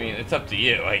 I mean, it's up to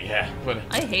you, I guess. But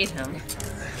I hate him.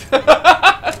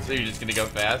 So you're just gonna go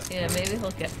fast? Yeah, maybe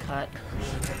he'll get cut.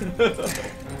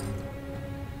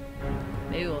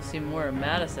 Maybe we'll see more of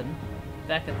Madison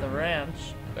back at the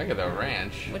ranch. Back at the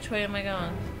ranch? Which way am I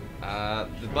going?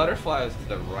 The butterfly is to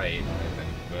the right, I think,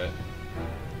 but...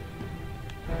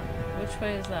 Which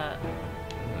way is that?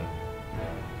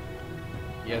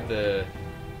 You have to...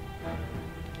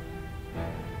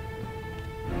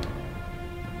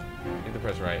 You have to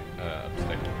press right,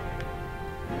 stick.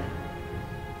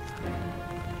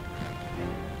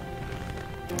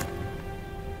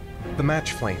 The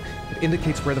match flame. It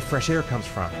indicates where the fresh air comes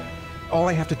from. All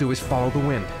I have to do is follow the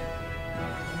wind.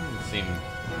 Doesn't seem...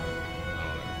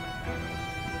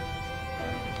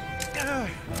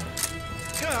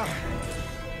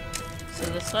 So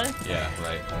this way? Yeah,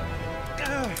 right.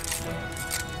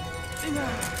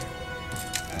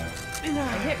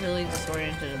 I get really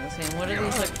disoriented in this game. What are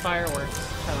these, like, fireworks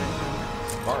coming from?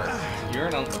 Sparks. You're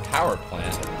in a power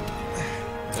plant.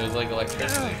 There's, like,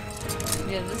 electricity.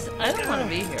 Yeah, this... I don't want to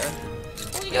be here.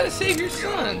 Well, you gotta save your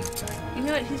son! You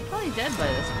know what? He's probably dead by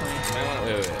this point.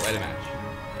 Wait a match.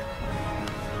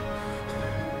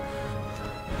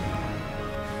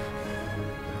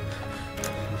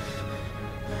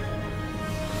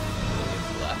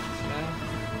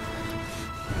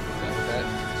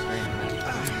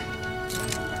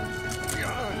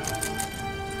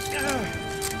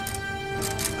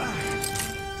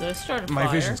 So I started My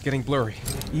fire. vision's getting blurry.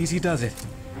 Easy does it.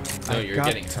 No, I've you're got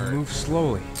getting to hurt. move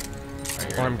slowly,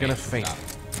 Right, or I'm gonna faint. Stop.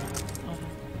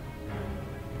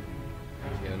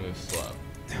 You gotta move slow.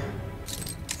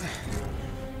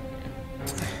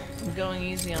 I'm going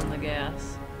easy on the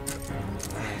gas.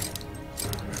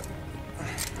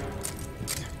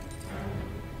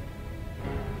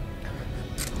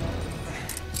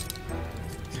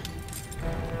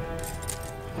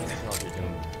 I don't know if you're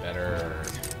doing better.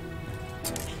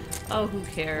 Oh, who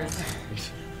cares?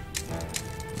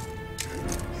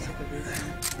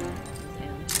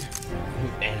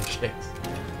 Antics.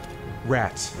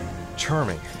 Rats.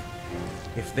 Charming.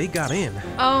 If they got in,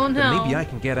 Oh no. then maybe I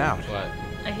can get out. What?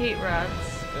 I hate rats.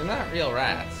 They're not real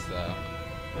rats, though.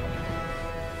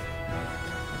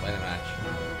 Light a match.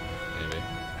 Maybe.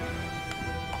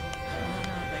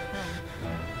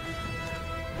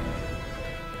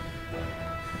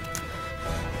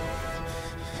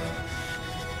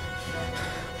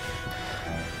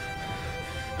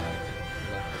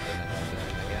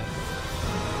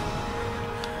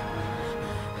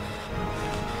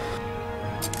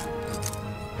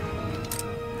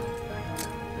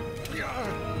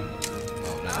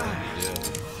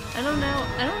 I don't know.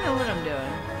 I don't know what I'm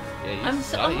doing. Yeah, you I'm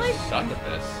suck, I'm you like, suck at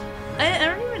this. I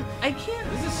don't even. I can't.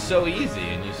 This is so easy,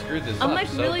 and you screwed this I'm up like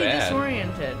so really bad.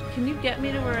 disoriented. Can you get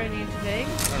me to where I need to be? I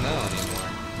don't know anymore.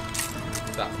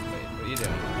 Stop. Wait, what are you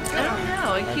doing? I don't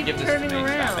know. I keep Give this turning to me.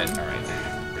 Stop around. it. All right.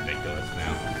 Ridiculous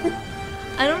now.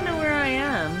 I don't know where I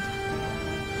am.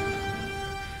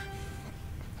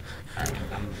 Alright,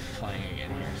 I'm playing again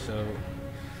here. So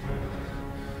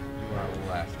you are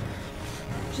left.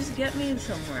 to get me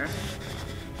somewhere.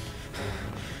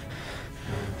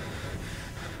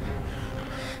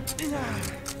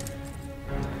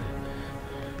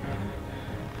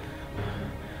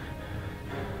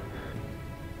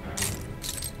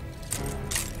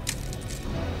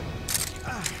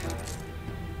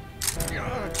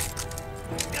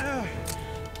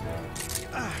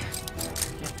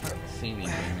 See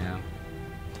anything now.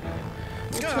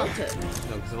 We'll tilt it.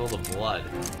 No, because of all the blood.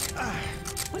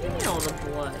 What do you mean all the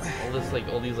blood?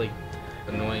 All these like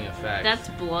annoying effects. That's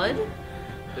blood?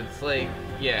 It's like,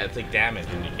 yeah, it's like damage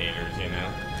indicators, you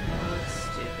know? Oh, that's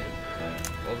stupid.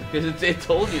 Well, because it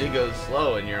told you to go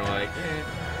slow, and you're like,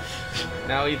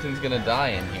 now Ethan's gonna die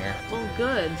in here. Well,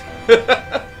 good.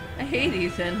 I hate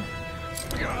Ethan.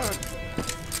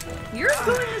 You're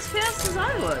going as fast as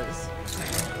I was.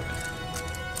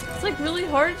 It's like really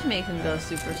hard to make him go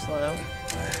super slow.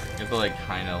 You have to like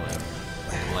kind of like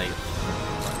light.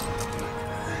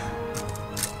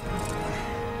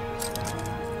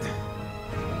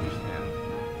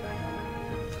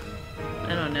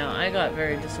 I don't know. I got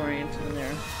very disoriented in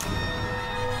there.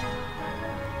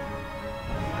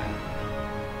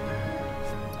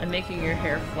 I'm making your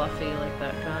hair fluffy like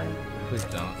that guy. Please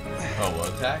don't. Oh,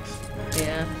 Wotax?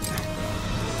 Yeah.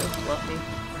 So fluffy.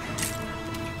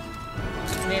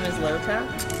 His name is Lotax?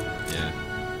 Yeah.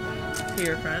 Is he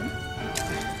your friend?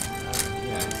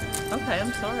 Yeah. Okay,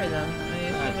 I'm sorry then.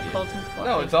 I should have called him fluffy.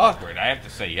 No, it's awkward. I have to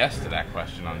say yes to that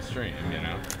question on stream, you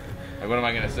know? Like, what am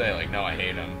I gonna say? Like, no, I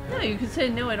hate him. No, you could say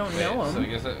no, I don't know him. So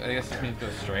I guess it means go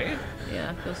straight?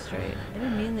 Yeah, go straight. I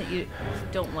didn't mean that you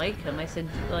don't like him. I said,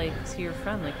 like, is he your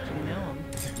friend? Like, do you know him?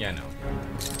 Yeah, no.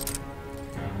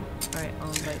 Alright, I'll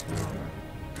invite him over.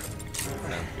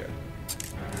 Sounds good.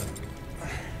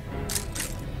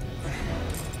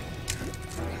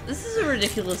 This is a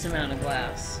ridiculous amount of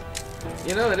glass.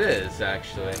 You know, it is,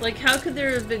 actually. Like, how could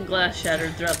there have been glass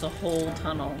shattered throughout the whole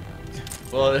tunnel?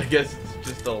 Well, I guess it's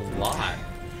just a lot.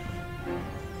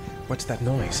 What's that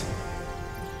noise?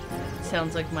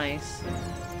 Sounds like mice.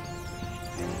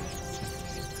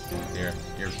 Here.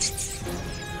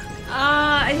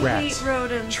 I Rats. hate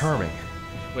rodents. Charming.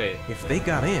 Wait. If they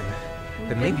got in,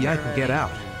 then maybe I can get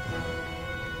out.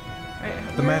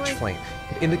 Right, The match flame.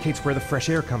 It indicates where the fresh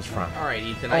air comes from. Alright,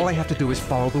 Ethan. All I have to do is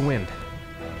follow the wind.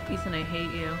 Ethan, I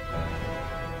hate you.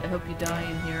 I hope you die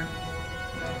in here.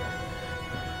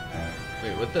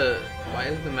 Wait, why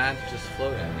is the match just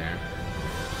floating there?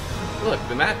 Look,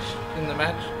 the match,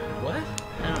 what?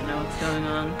 I don't know what's going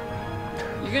on.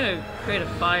 You're gonna create a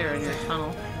fire in your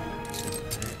tunnel.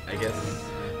 I guess.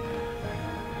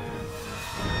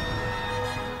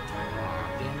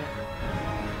 Damn it.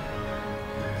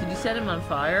 Did you set him on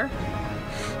fire?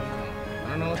 I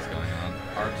don't know what's going on.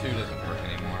 R2 doesn't work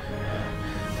anymore.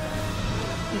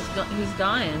 He's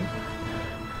dying.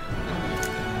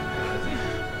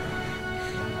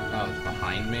 Oh, it's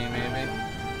behind me, maybe?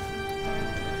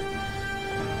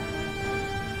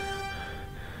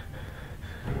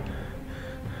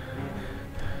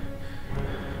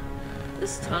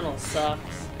 This tunnel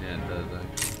sucks. Yeah, it does,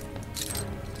 actually.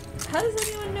 How does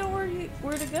anyone know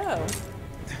where to go?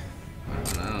 I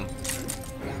don't know.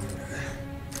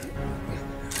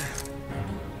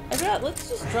 Let's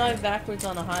just drive backwards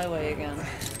on the highway again.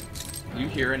 You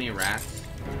hear any rats?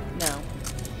 No.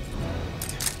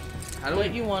 How do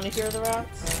Don't you want to hear the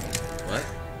rats? What?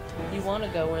 You want to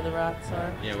go where the rats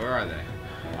are? Yeah, where are they?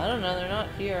 I don't know, they're not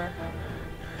here.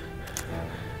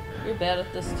 You're bad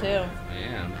at this too. I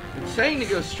am. It's saying to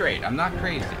go straight. I'm not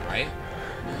crazy, right?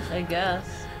 I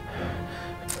guess.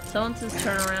 Someone says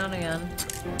turn around again.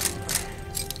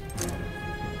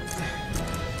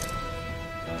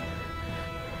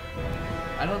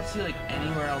 I don't see like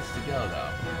anywhere else to go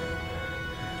though.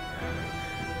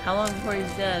 How long before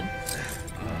he's dead?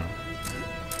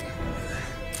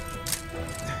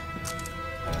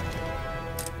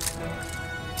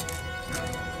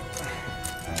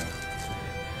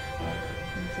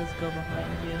 It says go behind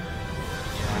you.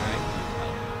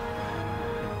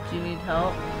 Do you need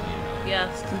help?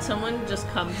 Yes. Can someone just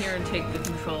come here and take the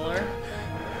controller?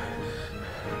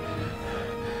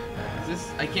 Is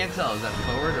this? I can't tell. Is that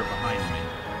forward or behind me?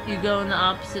 You go in the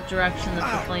opposite direction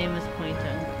that the flame is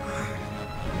pointing.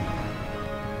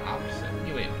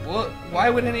 Opposite? Wait, what?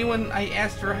 Why would anyone? I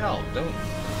asked for help. Don't.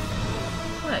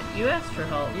 What? You asked for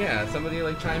help. Yeah, somebody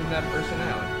like chimed that person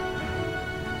out.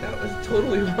 That was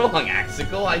totally wrong,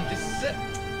 Axical. I just said.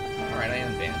 Alright, I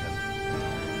unbanned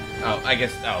him. Oh, I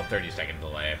guess. Oh, 30-second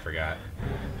delay. I forgot.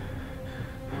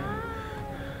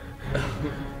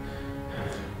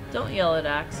 Don't yell at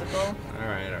Axical.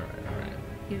 Alright.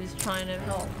 He was trying to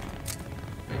help.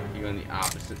 You go in the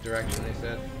opposite direction, they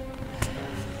said?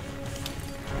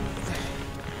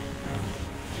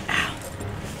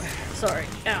 sorry.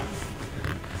 Ow.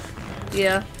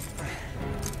 Yeah.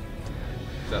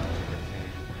 So,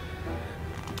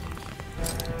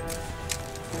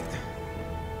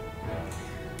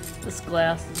 This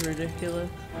glass is ridiculous.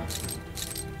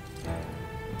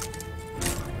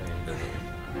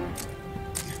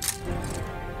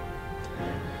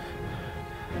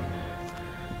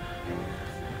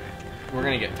 we're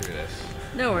gonna get through this.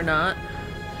 No, we're not.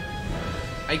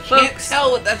 I can't Folks.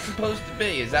 tell what that's supposed to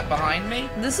be. Is that behind me?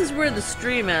 This is where the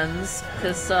stream ends,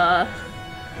 because, I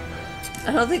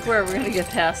don't think we're ever gonna get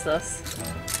past this.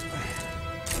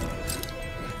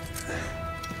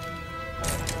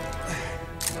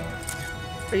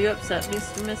 Are you upset,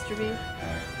 Mr. B?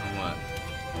 On what?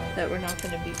 That we're not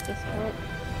gonna beat this part?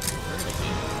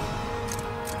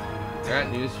 I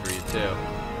got news for you too.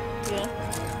 Yeah?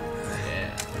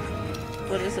 Yeah.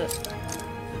 What is it?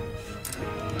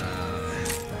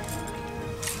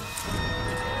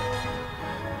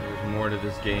 There's more to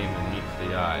this game than meets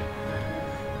the eye.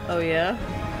 Oh yeah?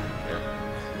 Yeah.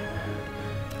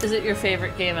 Is it your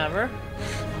favorite game ever?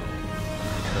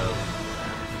 So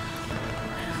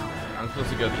I'm supposed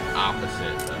to go the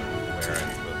opposite of where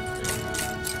I'm supposed to.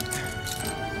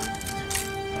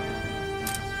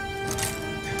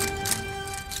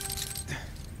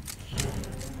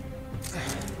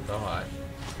 So hot.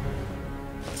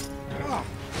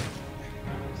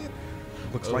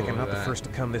 Looks Oh, like I'm look not at the that. first to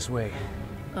come this way.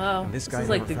 Oh, And this guy is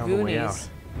never like the found a way out. Goonies.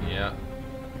 Yeah.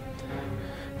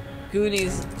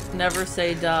 Goonies never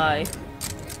say die.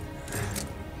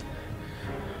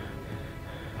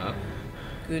 Huh?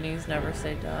 Goonies never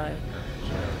say die.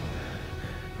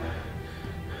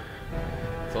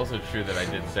 It's also true that I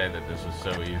did say that this was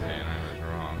so easy and I was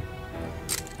wrong.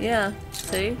 Yeah,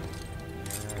 see?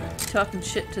 Talking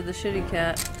shit to the shitty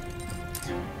cat.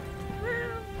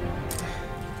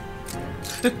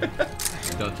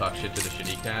 Don't talk shit to the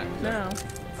shitty cat. No. I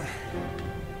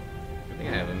think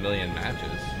I have a million matches.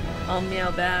 I'll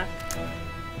meow back.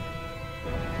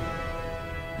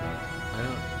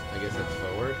 I guess that's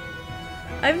forward.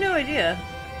 I have no idea.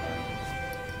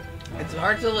 It's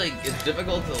hard to like. It's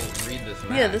difficult to read this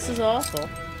map. Yeah, this is awful.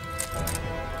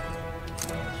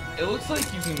 It looks like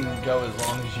you can go as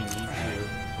long as you need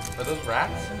to. Are those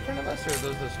rats in front of us, or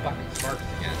are those fucking sparks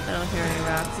again? I don't hear any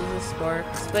rats, those are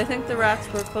sparks. But I think the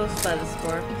rats were close by the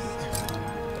sparks.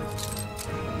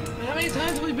 How many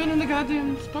times have we been in the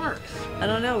goddamn sparks? I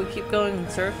don't know, we keep going in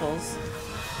circles.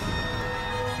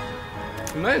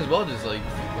 We might as well just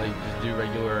just do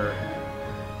regular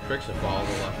tricks to follow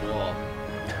the left wall.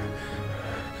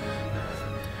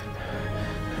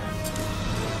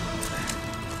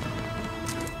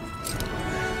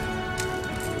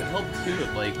 It would help too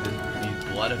if like these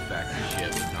blood effects and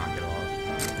shit would knock it off.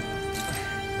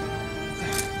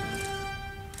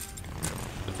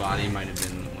 The body might have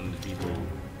been one of the people.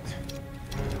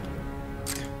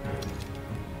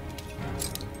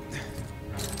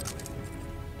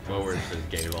 Forward says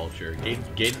gay vulture.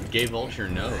 Gay vulture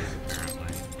knows,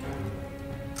 apparently.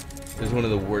 This is one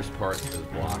of the worst parts of those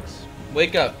blocks.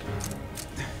 Wake up!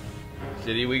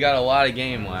 City, we got a lot of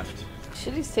game left.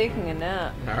 Shitty's taking a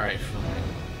nap. Alright, fine.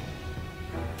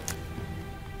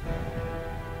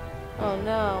 Oh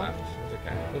no. Left. It's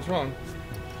okay. What's wrong?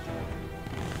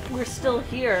 We're still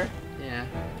here. Yeah.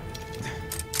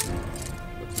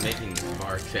 What's making this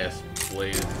sparks ass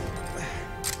blaze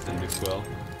into quill?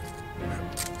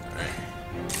 Alright.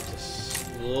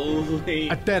 Just slowly.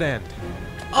 A dead end.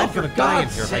 Oh, I'm for gonna die in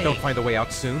God's here if I sake. don't find a way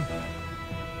out soon.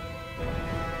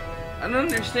 I don't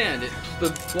understand. It's the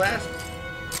glass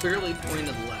clearly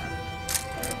pointed left.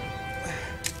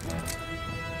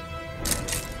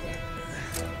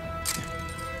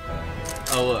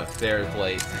 Oh look, there's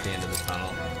light at the end of the tunnel.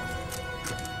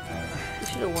 You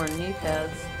should have worn knee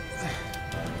pads.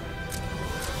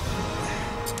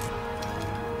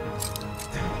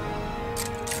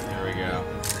 There we go.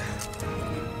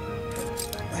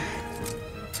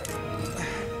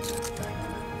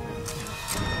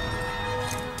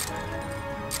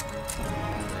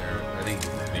 There, I think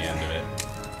this is the end of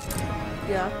it.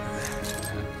 Yeah.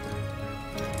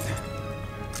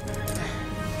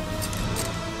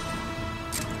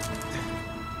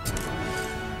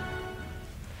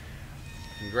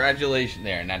 Congratulations.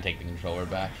 There, now take the controller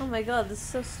back. Oh my god, this is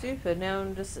so stupid. Now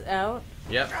I'm just out.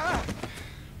 Yep.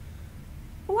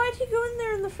 Why'd he go in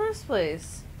there in the first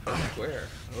place? Square.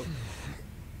 Oh.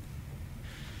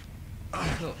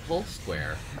 No, full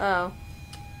square. Oh.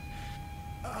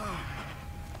 Oh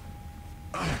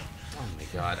my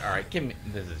god. Alright, give me.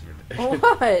 This is ridiculous.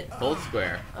 What? Full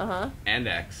square. Uh-huh. And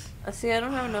X. See, I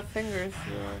don't have enough fingers.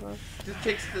 Just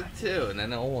takes the 2 and then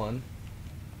L1.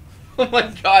 Oh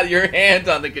my god, your hand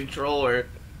on the controller.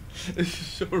 This is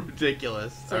so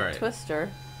ridiculous. It's like Twister.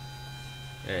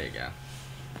 There you go.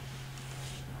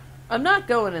 I'm not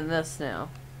going in this now.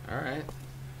 Alright.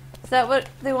 Is that what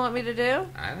they want me to do?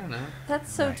 I don't know.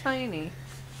 That's so tiny.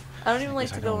 I don't even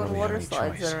like to go on water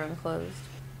slides that are enclosed.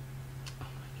 Oh my god.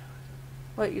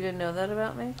 What, you didn't know that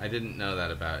about me? I didn't know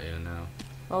that about you, no.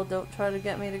 Well, don't try to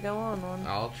get me to go on one.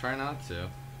 I'll try not to.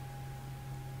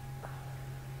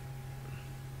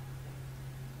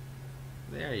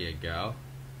 There you go.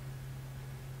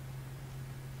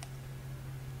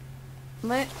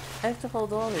 I have to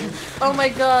hold all these. Oh my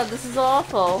god, this is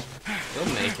awful.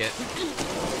 You'll make it.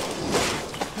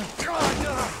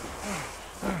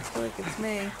 I feel like it's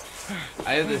me.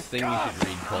 I have this thing you should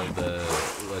read called The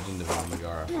Legend of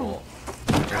Amigara Full.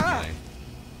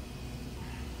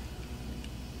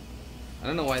 I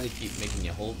don't know why they keep making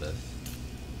you hold this.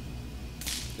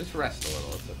 Just rest a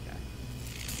little, it's okay.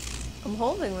 I'm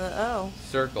holding the, oh.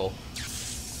 Circle.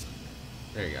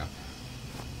 There you go.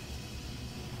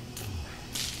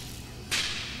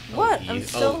 What? I'm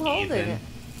still holding Ethan. it.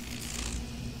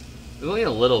 There's only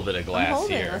a little bit of glass I'm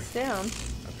holding here. this down.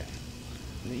 Okay.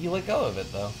 You let go of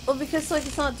it though. Well, because like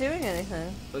it's not doing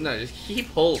anything. But no, just keep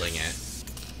holding it.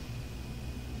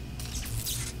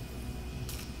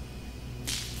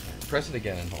 Right, press it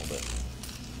again and hold it.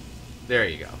 There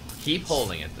you go. Keep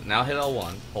holding it. Now hit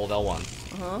L1. Hold L1.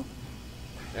 Uh-huh.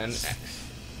 And X.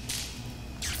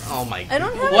 Oh my god. I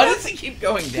don't have Why enough- does it keep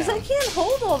going down? Because I can't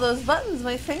hold all those buttons.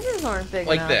 My fingers aren't big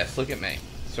Like enough. this. Look at me.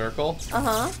 Circle.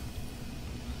 Uh-huh.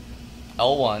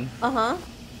 L1. Uh-huh.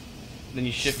 Then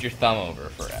you shift your thumb over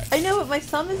for X. I know, but my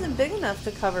thumb isn't big enough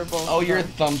to cover both. Oh, of your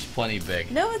them. thumb's plenty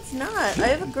big. No, it's not. I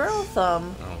have a girl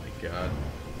thumb. Oh my god.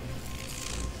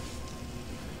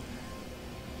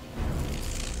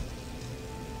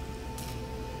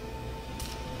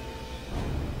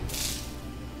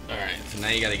 Alright, so now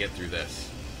you gotta get through this.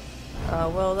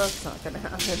 Well, that's not gonna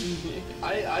happen.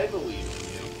 I believe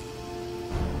in you.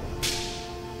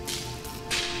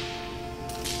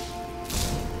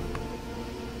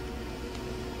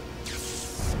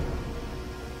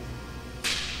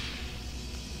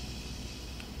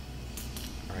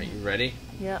 Alright, you ready?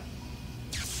 Yep.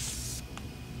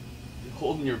 You're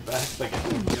holding your back like a...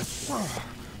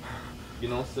 You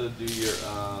can also do your,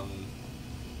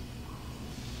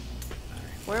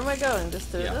 Where am I going? Just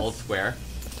through yeah, this? hold square.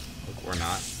 Or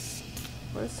not.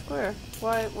 Where's square?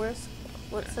 Why, where's...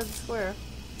 What said square?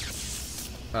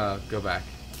 Go back.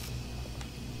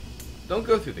 Don't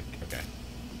go through the... Okay.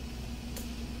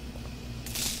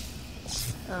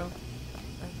 Oh.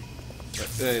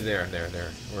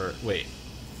 There. Wait.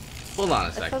 Hold on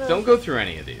a sec. thought it Don't was- go through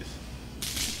any of these.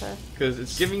 Okay. Because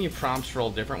it's giving you prompts for all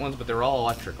different ones, but they're all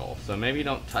electrical. So maybe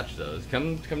don't touch those.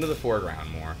 Come to the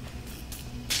foreground more.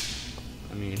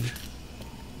 I mean...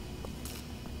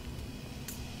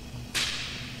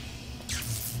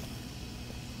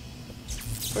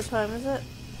 What time is it?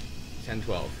 10:12.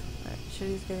 Alright,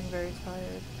 Shitty's getting very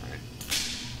tired. Alright.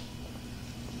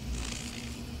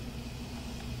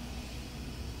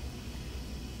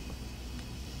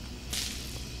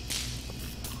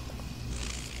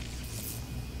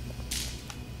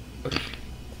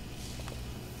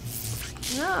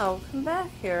 No, come back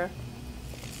here.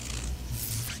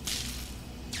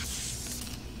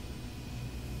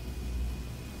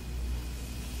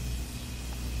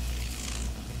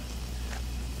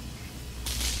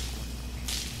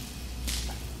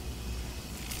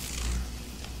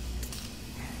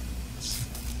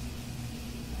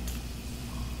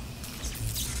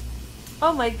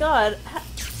 Oh my god,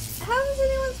 how is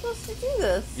anyone supposed to do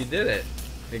this? You did it.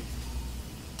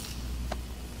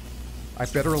 I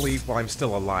better leave while I'm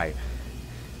still alive.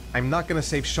 I'm not gonna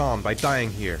save Sean by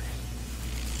dying here.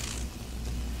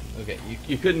 Okay,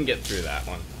 you couldn't get through that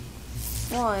one.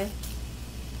 Why?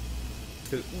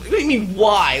 What do you mean,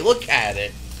 why? Look at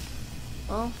it.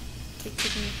 Well, it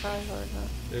couldn't try hard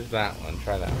enough. There's that one.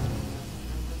 Try that one.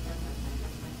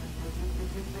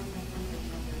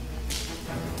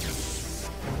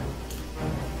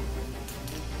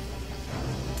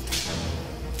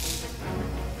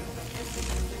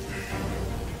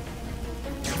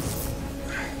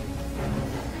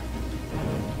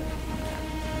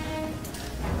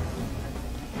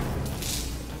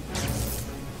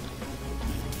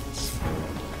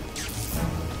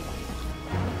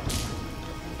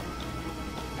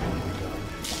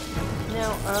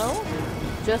 Now, O?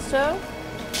 Just O?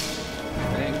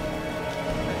 Bang. Can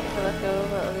I let go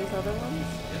of these other ones?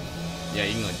 Yeah,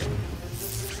 you can let go.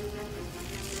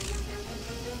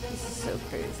 This is so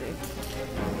crazy.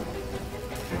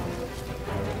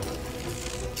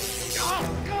 Oh,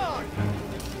 God!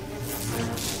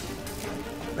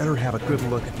 better have a good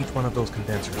look at each one of those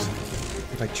condensers.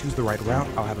 If I choose the right route,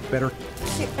 I'll have a better...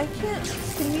 See, I can't...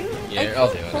 Can you... Yeah, I I'll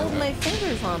do can't it. hold my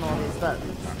fingers on all these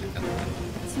buttons.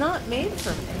 It's not made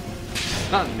for me.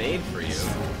 It's not made for you.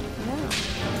 No.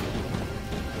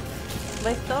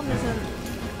 My thumb isn't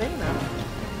big enough.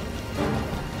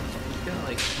 You're gonna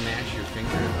like smash your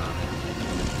fingers on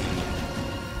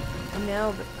it.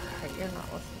 No, but you're not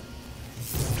listening.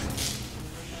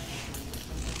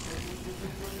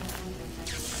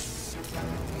 I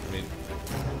mean,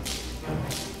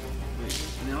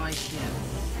 no, I can't.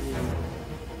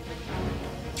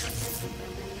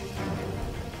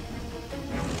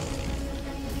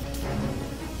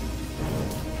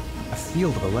 A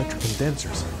field of electric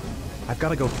condensers. I've got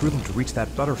to go through them to reach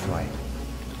that butterfly.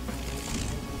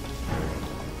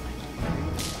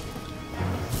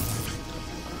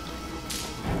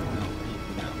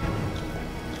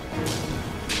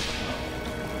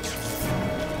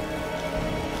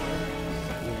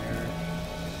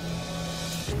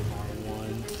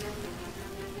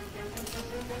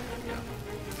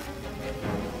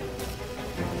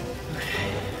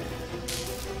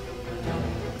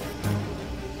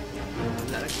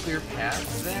 Clear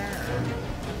paths there?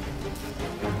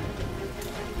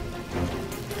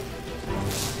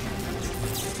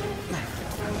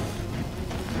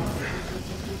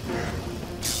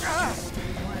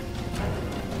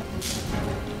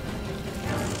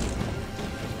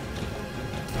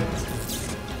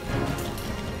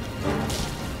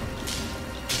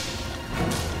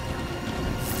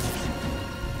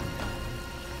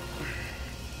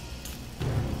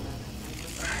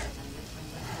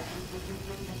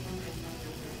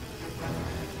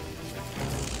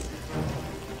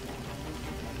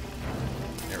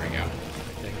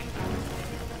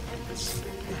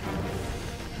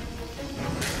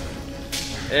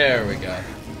 There we go.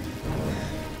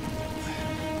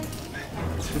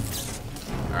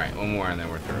 Alright, one more and then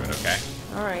we're through it, okay?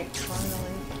 Alright,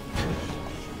 finally.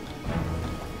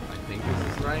 I think this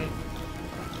is right.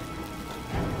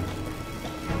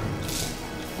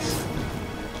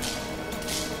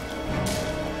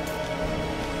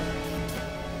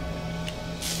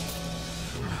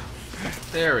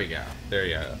 There we go. There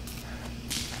you go.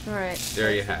 Alright.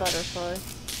 There you have it. Butterfly.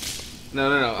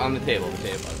 No, on the table,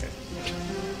 okay.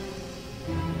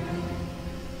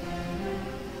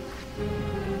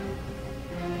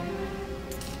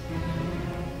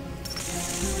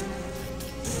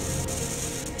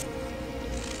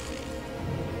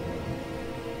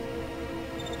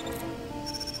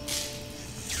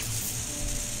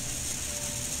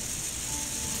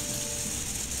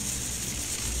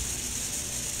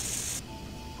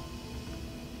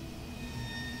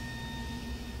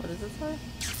 What does it say?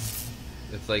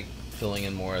 It's like filling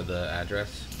in more of the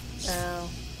address. Oh.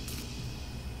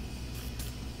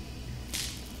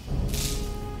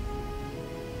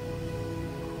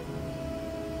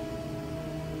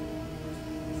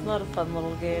 It's not a fun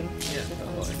little game. Yeah,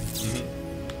 totally.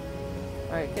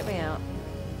 Alright, get me out.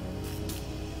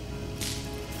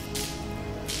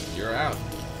 You're out.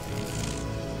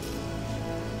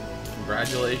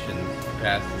 Congratulations. You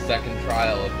passed the second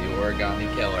trial of the Origami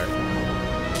Killer.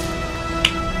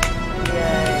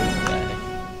 Yay.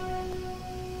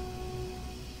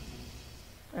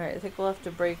 Alright, I think we'll have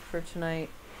to break for tonight.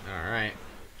 Alright.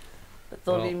 But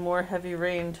there'll be more heavy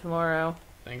rain tomorrow.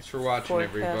 Thanks for watching,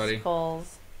 Forecast everybody.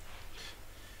 calls.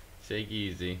 Take it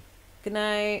easy. Good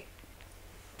night.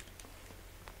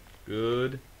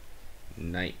 Good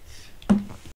night.